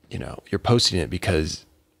you're posting it because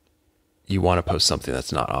you want to post something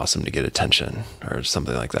that's not awesome to get attention or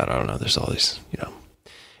something like that. I don't know. There's all these,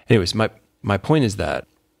 Anyways, my point is that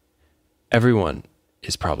everyone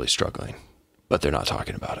is probably struggling, but they're not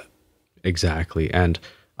talking about it. Exactly. And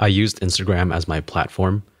I used Instagram as my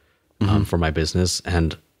platform for my business.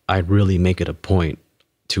 And I really make it a point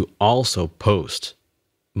to also post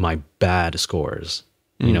my bad scores.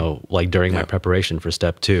 Like during my preparation for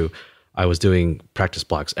step 2, I was doing practice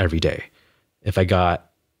blocks every day.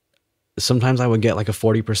 Sometimes I would get like a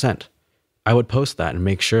 40%. I would post that and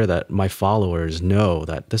make sure that my followers know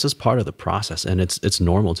that this is part of the process, and it's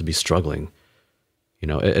normal to be struggling.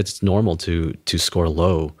 It's normal to score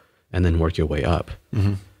low and then work your way up.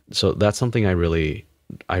 Mm-hmm. So that's something I really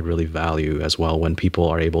value as well, when people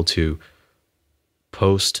are able to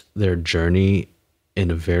post their journey in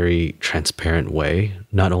a very transparent way,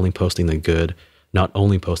 not only posting the good, not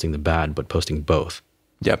only posting the bad, but posting both.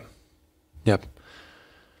 Yep.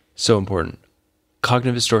 So important.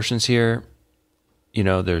 Cognitive distortions here,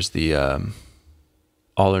 there's the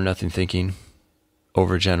all or nothing thinking,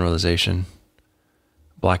 overgeneralization,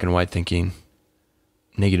 black and white thinking,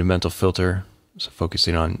 negative mental filter, so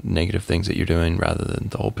focusing on negative things that you're doing rather than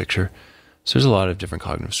the whole picture. So there's a lot of different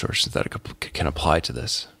cognitive distortions that can apply to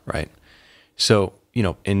this, right? So,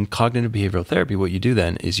 in cognitive behavioral therapy, what you do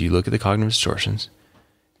then is you look at the cognitive distortions,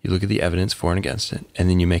 you look at the evidence for and against it, and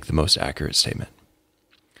then you make the most accurate statement.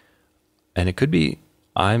 And it could be,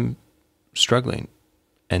 I'm struggling,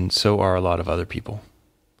 and so are a lot of other people,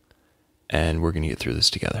 and we're going to get through this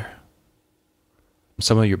together.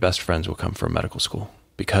 Some of your best friends will come from medical school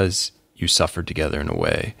because you suffered together in a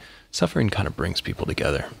way. Suffering kind of brings people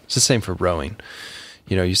together. It's the same for rowing.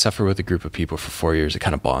 You suffer with a group of people for 4 years, it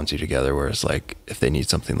kind of bonds you together, whereas like if they need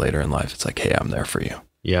something later in life, it's like, hey, I'm there for you.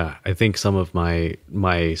 Yeah, I think some of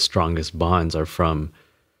my strongest bonds are from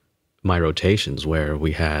my rotations, where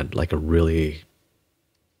we had like a really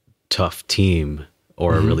tough team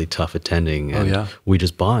or a really tough attending, and we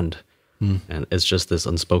just bond. And it's just this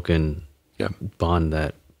unspoken bond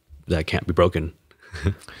that can't be broken.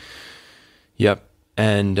 Yep.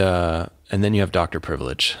 And then you have doctor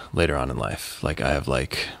privilege later on in life. Like I have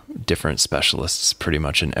like different specialists pretty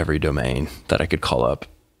much in every domain that I could call up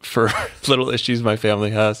for little issues my family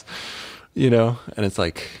has, and it's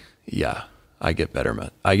like, yeah, I get better.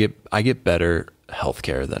 I get better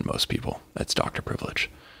healthcare than most people. That's doctor privilege.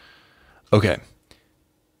 Okay.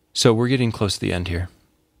 So we're getting close to the end here.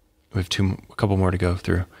 We have a couple more to go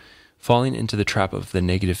through. Falling into the trap of the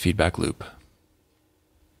negative feedback loop.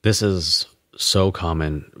 This is so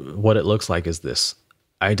common. What it looks like is this: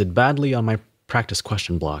 I did badly on my practice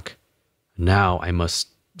question block. Now I must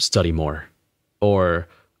study more. Or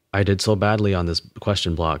I did so badly on this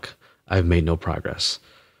question block, I've made no progress.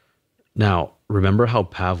 Now, remember how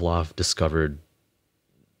Pavlov discovered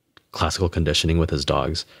classical conditioning with his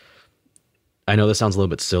dogs? I know this sounds a little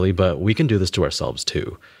bit silly, but we can do this to ourselves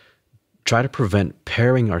too. Try to prevent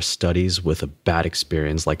pairing our studies with a bad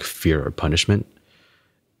experience like fear or punishment.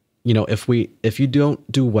 You know, if you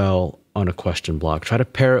don't do well on a question block, try to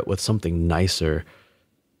pair it with something nicer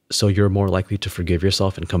so you're more likely to forgive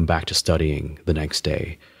yourself and come back to studying the next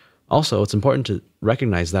day. Also, it's important to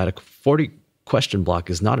recognize that a 40 question block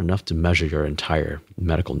is not enough to measure your entire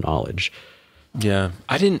medical knowledge. Yeah.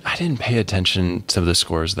 I didn't pay attention to the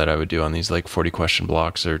scores that I would do on these like 40 question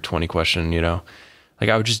blocks or 20 question, like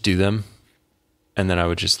I would just do them and then I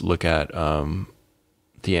would just look at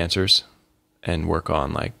the answers and work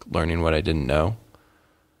on like learning what I didn't know.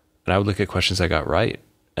 And I would look at questions I got right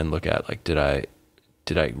and look at like, did I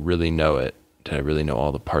really know it? Did I really know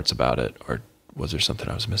all the parts about it? Or was there something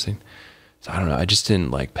I was missing? So I don't know. I just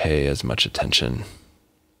didn't like pay as much attention.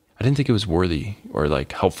 I didn't think it was worthy or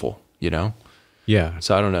like helpful, Yeah.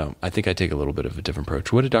 So I don't know. I think I take a little bit of a different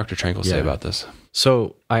approach. What did Dr. Tranquil say about this?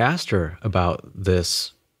 So I asked her about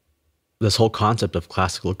this whole concept of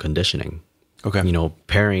classical conditioning. Okay.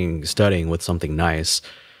 Pairing studying with something nice.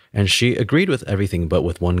 And she agreed with everything, but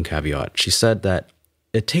with one caveat. She said that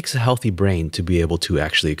it takes a healthy brain to be able to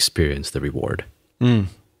actually experience the reward.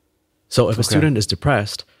 So if a student is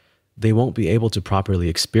depressed, they won't be able to properly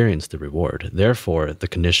experience the reward. Therefore, the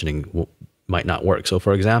conditioning might not work. So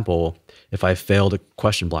for example, if I failed a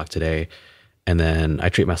question block today and then I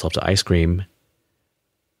treat myself to ice cream,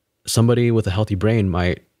 somebody with a healthy brain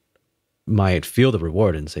might feel the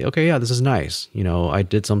reward and say, okay, yeah, this is nice. I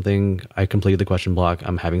did something, I completed the question block,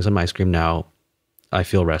 I'm having some ice cream now, I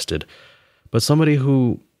feel rested. But somebody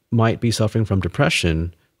who might be suffering from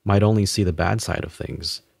depression might only see the bad side of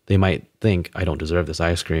things. They might think, I don't deserve this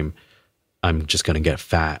ice cream. I'm just going to get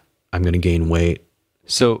fat. I'm going to gain weight.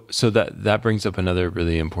 So that brings up another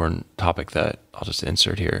really important topic that I'll just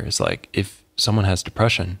insert here is like, if someone has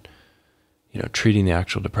depression, treating the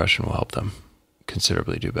actual depression will help them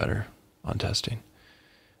considerably do better on testing.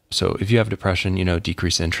 So if you have depression,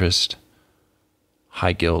 decreased interest,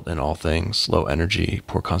 high guilt in all things, low energy,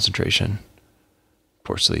 poor concentration,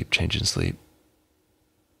 poor sleep, change in sleep,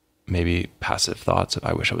 maybe passive thoughts of,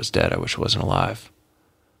 I wish I was dead, I wish I wasn't alive.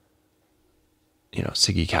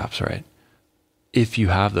 Siggy caps, right? If you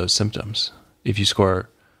have those symptoms, if you score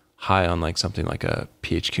high on like something like a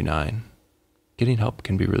PHQ-9, getting help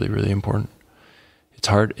can be really, really important. It's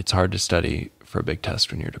hard to study for a big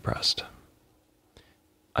test when you're depressed.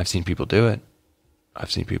 I've seen people do it.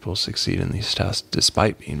 I've seen people succeed in these tests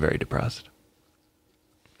despite being very depressed.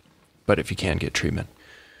 But if you can, get treatment.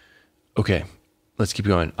 Okay, let's keep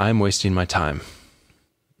going. I'm wasting my time.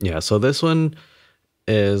 Yeah, so this one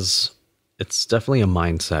it's definitely a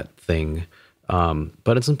mindset thing.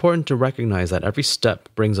 But it's important to recognize that every step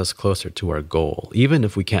brings us closer to our goal, even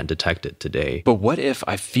if we can't detect it today. But what if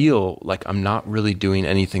I feel like I'm not really doing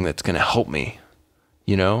anything that's going to help me?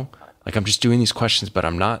 Like I'm just doing these questions, but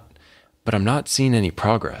I'm not seeing any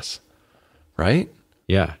progress, right?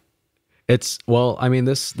 Yeah. This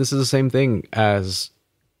is the same thing as,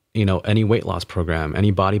 any weight loss program,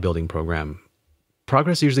 any bodybuilding program.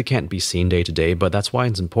 Progress usually can't be seen day to day, but that's why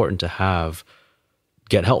it's important to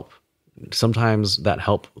get help. Sometimes that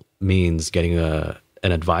help means getting an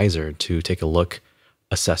advisor to take a look,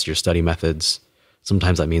 assess your study methods.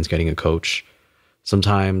 Sometimes that means getting a coach.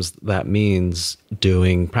 Sometimes that means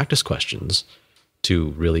doing practice questions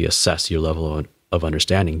to really assess your level of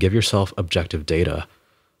understanding. Give yourself objective data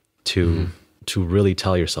to really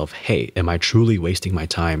tell yourself, hey, am I truly wasting my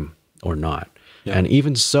time or not? Yeah. And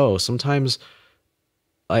even so, sometimes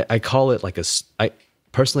I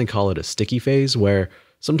personally call it a sticky phase where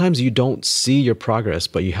sometimes you don't see your progress,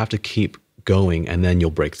 but you have to keep going and then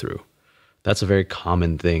you'll break through. That's a very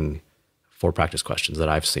common thing for practice questions that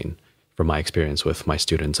I've seen from my experience with my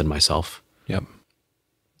students and myself. Yep.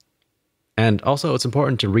 And also it's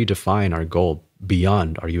important to redefine our goal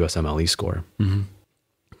beyond our USMLE score. Mm-hmm.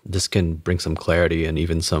 This can bring some clarity and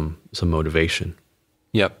even some motivation.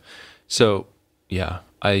 Yep. So yeah,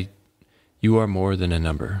 you are more than a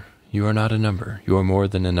number. You are not a number. You are more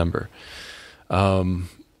than a number.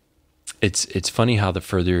 It's funny how the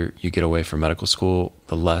further you get away from medical school,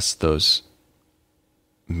 the less those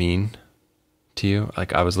mean to you.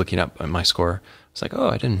 Like I was looking up at my score. I was like,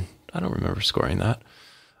 I don't remember scoring that.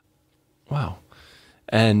 Wow.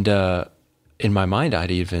 And in my mind, I'd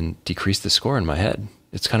even decreased the score in my head.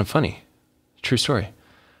 It's kind of funny. True story.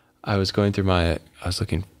 I was looking through my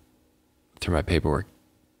paperwork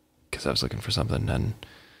because I was looking for something, and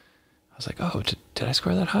I was like, did I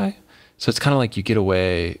score that high? So it's kind of like you get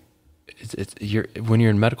away. when you're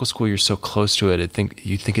in medical school, you're so close to it.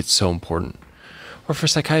 You think it's so important. Or for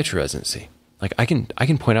psychiatry residency, like I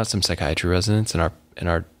can point out some psychiatry residents in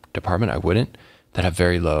our department I wouldn't, that have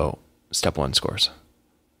very low step 1 scores,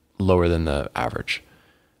 lower than the average,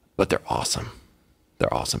 but they're awesome.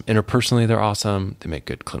 They're awesome. Interpersonally, they're awesome. They make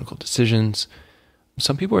good clinical decisions.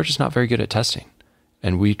 Some people are just not very good at testing,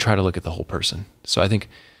 and we try to look at the whole person. So I think,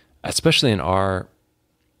 especially in our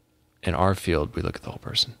field, we look at the whole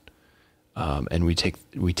person, and we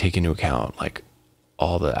take into account like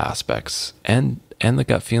all the aspects and the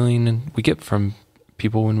gut feeling and we get from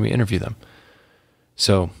people when we interview them.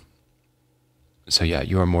 So yeah,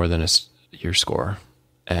 you are more than your score,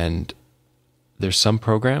 and there's some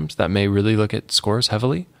programs that may really look at scores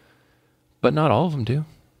heavily, but not all of them do.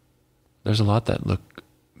 There's a lot that look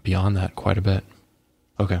beyond that quite a bit.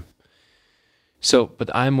 Okay. So, but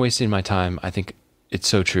I'm wasting my time. I think it's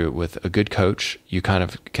so true. With a good coach, you kind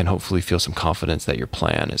of can hopefully feel some confidence that your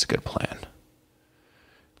plan is a good plan.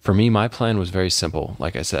 For me, my plan was very simple.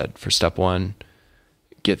 Like I said, for step 1,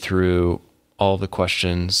 get through all the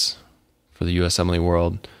questions for the USMLE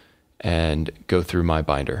world and go through my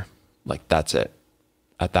binder. Like that's it.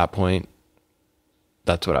 At that point,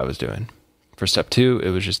 that's what I was doing. For step 2, it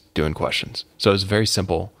was just doing questions. So it was very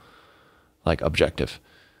simple, like objective.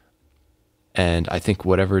 And I think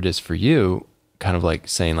whatever it is for you, kind of like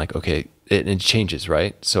saying like, okay, it changes,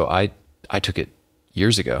 right? So I took it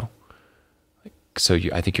years ago. So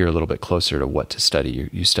I think you're a little bit closer to what to study.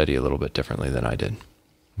 You study a little bit differently than I did,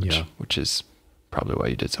 which is probably why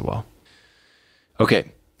you did so well.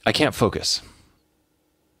 Okay, I can't focus.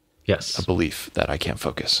 Yes. A belief that I can't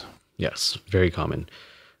focus. Yes, very common.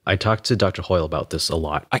 I talked to Dr. Hoyle about this a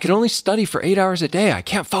lot. I can only study for 8 hours a day. I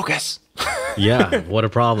can't focus. Yeah, what a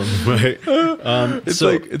problem, right?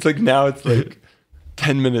 It's like now it's like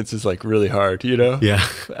 10 minutes is like really hard, you know? Yeah.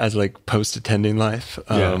 As like post-attending life.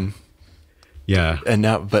 Yeah. And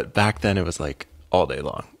now, but back then it was like all day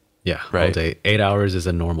long. Yeah, right? All day. 8 hours is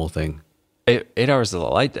a normal thing. 8 hours is a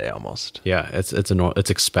light day almost. Yeah, it's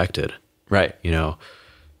expected. Right. You know?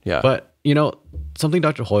 Yeah. But, you know, something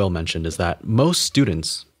Dr. Hoyle mentioned is that most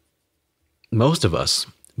of us,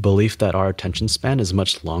 believe that our attention span is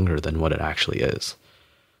much longer than what it actually is.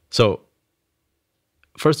 So,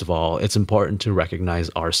 first of all, it's important to recognize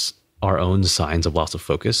our own signs of loss of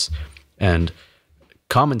focus. And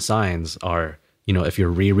common signs are, you know, if you're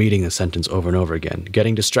rereading a sentence over and over again,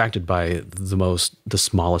 getting distracted by the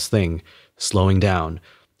smallest thing, slowing down.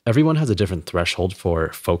 Everyone has a different threshold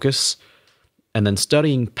for focus. And then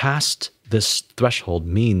studying past this threshold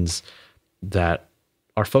means that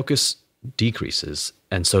our focus decreases,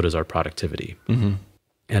 and so does our productivity. Mm-hmm.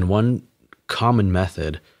 And one common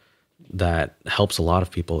method that helps a lot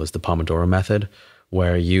of people is the Pomodoro method,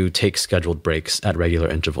 where you take scheduled breaks at regular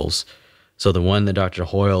intervals. So the one that Dr.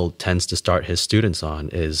 Hoyle tends to start his students on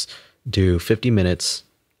is do 50 minutes,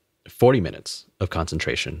 40 minutes of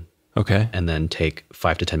concentration. Okay. And then take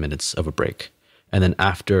 5 to 10 minutes of a break. And then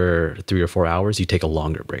after 3 or 4 hours, you take a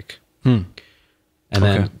longer break. And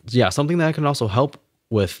then, something that can also help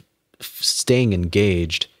with staying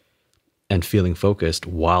engaged and feeling focused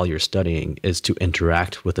while you're studying is to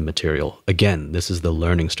interact with the material. Again, this is the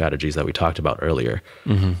learning strategies that we talked about earlier.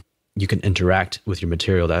 Mm-hmm. You can interact with your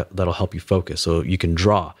material that'll help you focus. So you can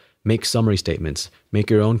draw, make summary statements, make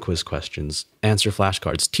your own quiz questions, answer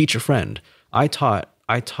flashcards, teach a friend. I taught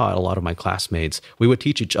a lot of my classmates. We would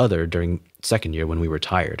teach each other during second year when we were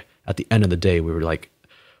tired. At the end of the day, we were like,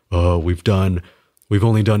 oh, we've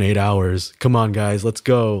only done 8 hours. Come on, guys, let's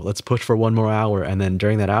go. Let's push for 1 more hour. And then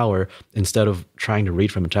during that hour, instead of trying to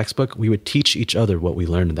read from a textbook, we would teach each other what we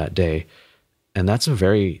learned that day. And that's a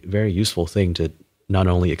very, very useful thing to not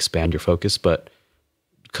only expand your focus, but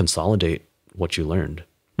consolidate what you learned.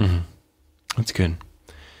 Mm-hmm. That's good.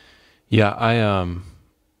 Yeah, I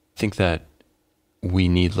think that we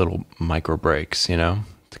need little micro breaks, you know,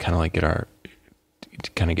 to kind of like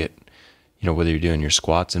get, you know, whether you're doing your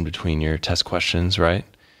squats in between your test questions, right?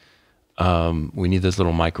 We need those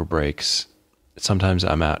little micro breaks. Sometimes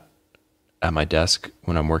I'm at my desk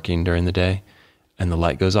when I'm working during the day and the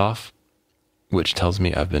light goes off, which tells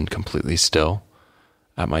me I've been completely still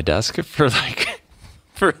at my desk for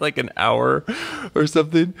like an hour or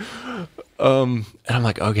something. And I'm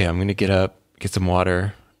like, okay, I'm going to get up, get some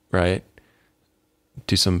water, right?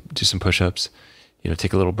 Do some push-ups, you know,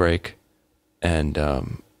 take a little break. And,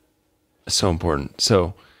 so important.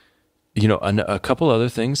 So, you know, a couple other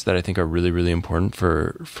things that I think are really, really important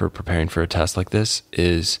for preparing for a test like this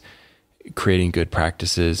is creating good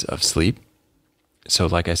practices of sleep. So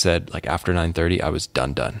like I said, like after 9:30, I was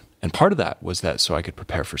done. And part of that was that so I could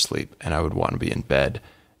prepare for sleep, and I would want to be in bed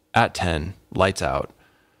at 10, lights out,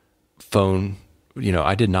 phone,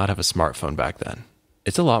 I did not have a smartphone back then.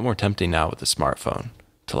 It's a lot more tempting now with a smartphone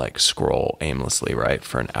to like scroll aimlessly, right,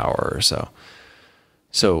 for an hour or so.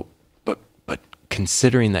 So, but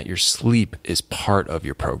considering that your sleep is part of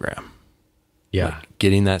your program. Yeah. Like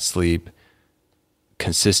getting that sleep,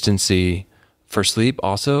 consistency for sleep.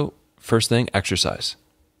 Also, first thing, exercise,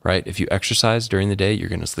 right? If you exercise during the day, you're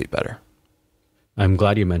going to sleep better. I'm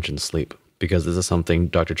glad you mentioned sleep, because this is something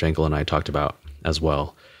Dr. Jenkel and I talked about as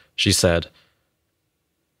well. She said,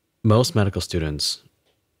 most medical students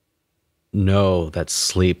know that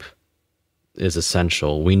sleep is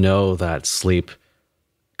essential. We know that sleep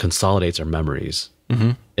consolidates our memories.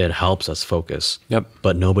 Mm-hmm. It helps us focus. Yep.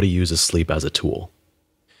 But nobody uses sleep as a tool.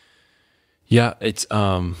 Yeah, it's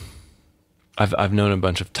I've known a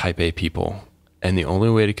bunch of type A people, and the only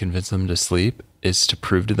way to convince them to sleep is to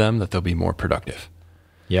prove to them that they'll be more productive.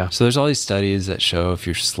 Yeah. So there's all these studies that show if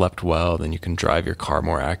you're slept well, then you can drive your car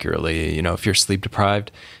more accurately. If you're sleep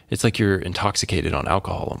deprived, it's like you're intoxicated on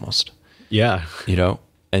alcohol almost. Yeah.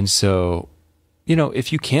 And so,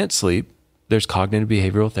 if you can't sleep, there's cognitive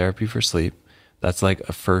behavioral therapy for sleep. That's like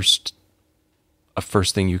a first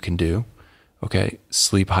thing you can do. Okay.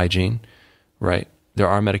 Sleep hygiene, right? There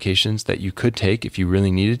are medications that you could take if you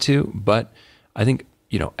really needed to, but I think,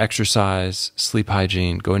 exercise, sleep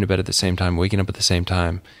hygiene, going to bed at the same time, waking up at the same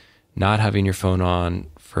time, not having your phone on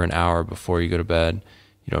for an hour before you go to bed,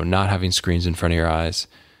 not having screens in front of your eyes,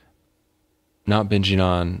 not binging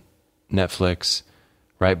on Netflix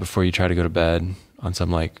right before you try to go to bed on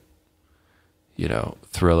some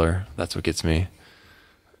thriller. That's what gets me.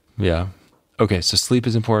 Yeah. Okay. So sleep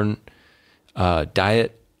is important.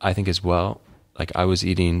 Diet, I think as well. Like I was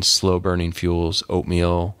eating slow burning fuels,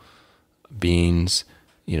 oatmeal, beans,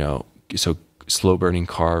 so slow burning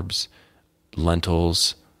carbs,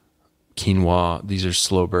 lentils, quinoa. These are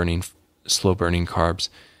slow burning carbs.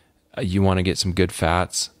 You want to get some good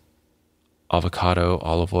fats, avocado,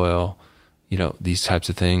 olive oil, these types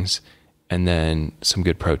of things, and then some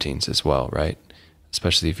good proteins as well, right?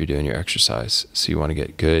 Especially if you're doing your exercise. So you want to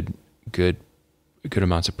get good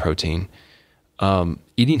amounts of protein.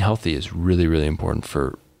 Eating healthy is really, really important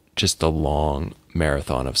for just the long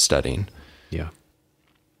marathon of studying. Yeah.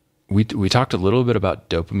 We talked a little bit about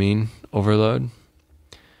dopamine overload.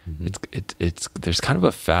 Mm-hmm. There's kind of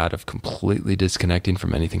a fad of completely disconnecting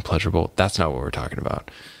from anything pleasurable. That's not what we're talking about.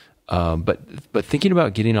 But thinking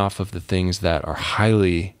about getting off of the things that are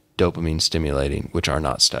highly dopamine stimulating, which are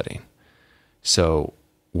not studying. So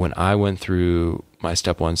when I went through my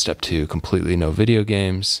step 1, step 2, completely no video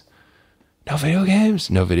games, no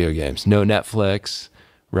Netflix,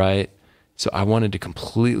 right? So I wanted to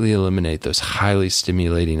completely eliminate those highly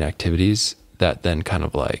stimulating activities that then kind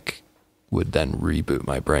of like would then reboot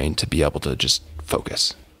my brain to be able to just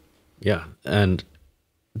focus. Yeah. And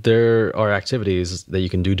there are activities that you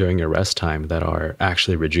can do during your rest time that are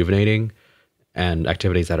actually rejuvenating, and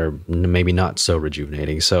activities that are maybe not so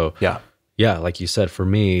rejuvenating. So yeah, like you said, for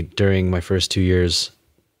me, during my first 2 years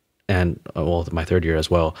and my third year as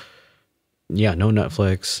well, no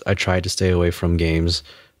Netflix. I tried to stay away from games,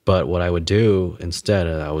 but what I would do instead,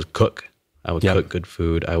 I would cook. I would cook good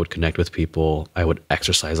food. I would connect with people. I would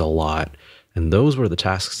exercise a lot. And those were the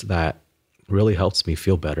tasks that really helped me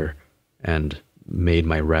feel better and made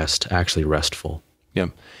my rest actually restful. Yeah.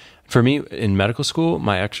 For me in medical school,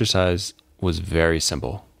 my exercise was very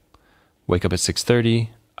simple. Wake up at 6:30.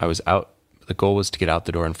 I was out. The goal was to get out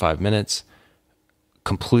the door in 5 minutes,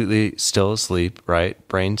 completely still asleep, right?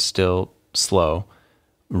 Brain still slow.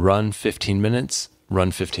 Run 15 minutes, run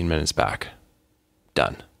 15 minutes back.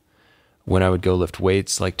 Done. When I would go lift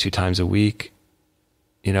weights like 2 times a week,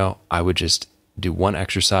 I would just do one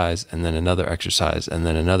exercise and then another exercise and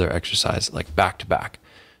then another exercise, like back to back.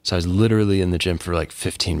 So I was literally in the gym for like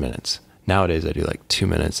 15 minutes. Nowadays I do like 2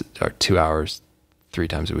 minutes or 2 hours, 3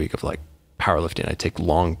 times a week of like powerlifting. I take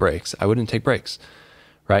long breaks. I wouldn't take breaks,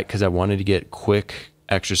 right? Because I wanted to get quick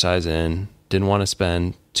exercise in, didn't want to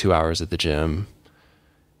spend 2 hours at the gym,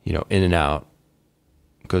 in and out,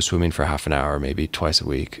 go swimming for half an hour, maybe twice a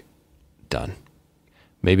week, done.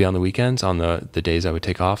 Maybe on the weekends, on the days I would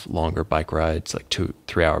take off, longer bike rides, like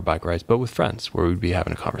 2-3 hour bike rides, but with friends where we'd be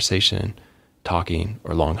having a conversation, talking,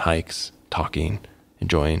 or long hikes, talking,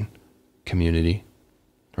 enjoying community,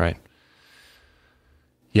 right?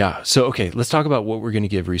 Yeah. So, okay, let's talk about what we're going to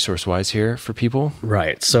give resource-wise here for people.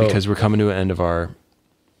 Right. So, because we're coming to an end of our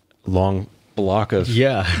long block of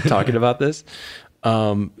talking about this.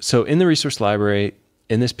 So in the resource library,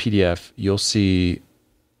 in this PDF, you'll see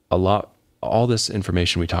all this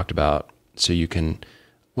information we talked about. So you can,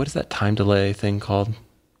 what is that time delay thing called?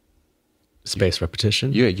 Space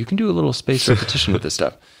repetition. Yeah, you can do a little space repetition with this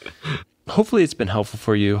stuff. Hopefully it's been helpful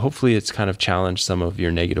for you. Hopefully it's kind of challenged some of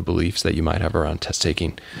your negative beliefs that you might have around test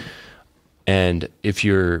taking. And if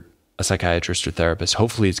you're a psychiatrist or therapist,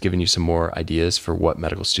 hopefully it's given you some more ideas for what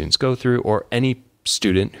medical students go through, or any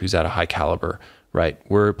student who's at a high caliber, right?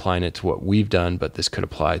 We're applying it to what we've done, but this could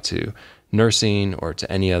apply to nursing or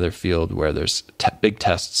to any other field where there's big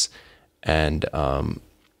tests and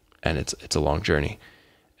it's a long journey.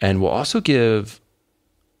 And we'll also give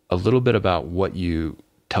a little bit about what you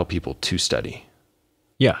tell people to study.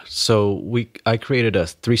 Yeah. So I created a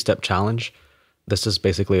 3-step challenge. This is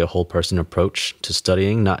basically a whole person approach to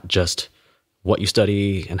studying, not just what you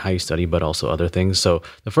study and how you study, but also other things. So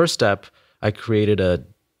the first step, I created a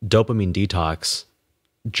dopamine detox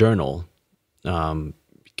journal. You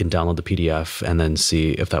can download the PDF and then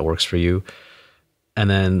see if that works for you. And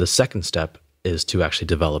then the second step is to actually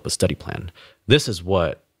develop a study plan. This is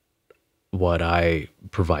what I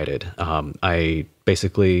provided. I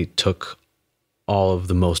basically took all of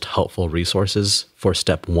the most helpful resources for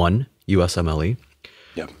step 1, USMLE,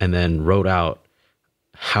 and then wrote out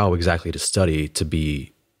how exactly to study to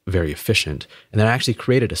be very efficient. And then I actually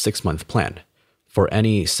created a 6-month plan for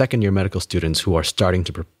any second-year medical students who are starting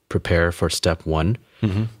to prepare for step 1.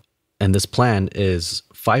 Mm-hmm. And this plan is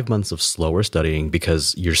 5 months of slower studying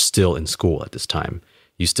because you're still in school at this time.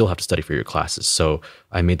 You still have to study for your classes. So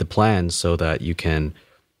I made the plan so that you can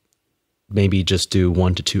maybe just do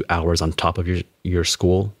 1 to 2 hours on top of your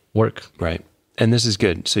school work. Right. And this is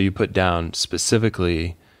good. So you put down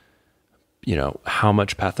specifically, how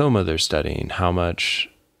much pathoma they're studying, how much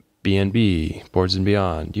B&B, Boards and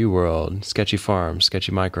Beyond, UWorld, Sketchy Farm,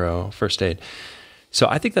 Sketchy Micro, First Aid. So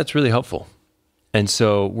I think that's really helpful. And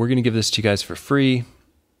so we're going to give this to you guys for free.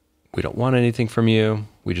 We don't want anything from you.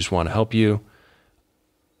 We just want to help you.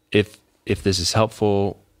 If this is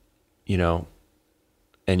helpful, and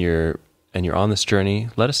you're on this journey,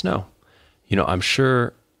 let us know. I'm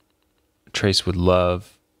sure Trace would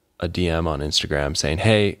love a DM on Instagram saying,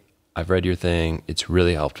 "Hey, I've read your thing. It's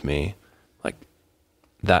really helped me." Like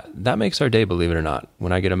that makes our day, believe it or not.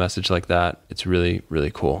 When I get a message like that, it's really,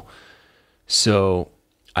 really cool. So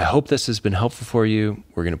I hope this has been helpful for you.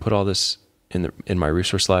 We're going to put all this in my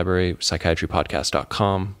resource library,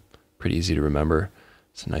 psychiatrypodcast.com. Pretty easy to remember.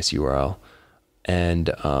 It's a nice URL. And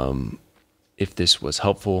if this was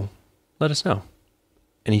helpful, let us know.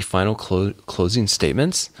 Any final closing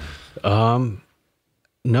statements?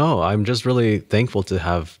 No, I'm just really thankful to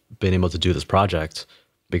have been able to do this project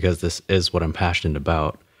because this is what I'm passionate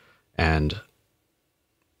about. And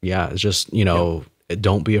yeah, it's just,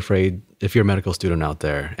 don't be afraid if you're a medical student out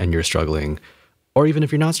there and you're struggling, or even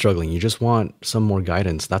if you're not struggling, you just want some more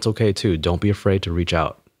guidance. That's okay too. Don't be afraid to reach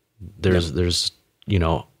out. There's,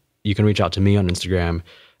 you can reach out to me on Instagram,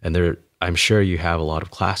 and I'm sure you have a lot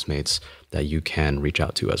of classmates that you can reach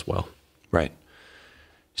out to as well. Right.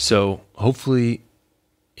 So hopefully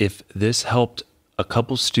if this helped a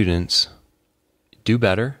couple students do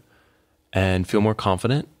better and feel more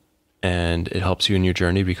confident, and it helps you in your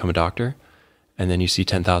journey to become a doctor, and then you see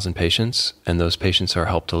 10,000 patients and those patients are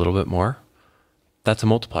helped a little bit more, that's a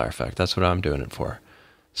multiplier effect. That's what I'm doing it for.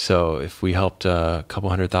 So if we helped a couple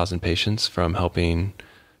 100,000 patients from helping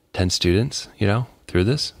 10 students, through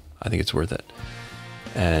this, I think it's worth it.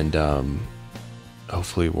 And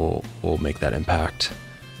hopefully we'll make that impact.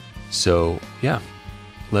 So yeah,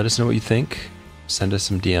 let us know what you think. Send us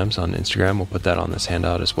some DMs on Instagram. We'll put that on this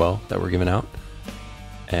handout as well that we're giving out,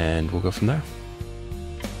 and we'll go from there.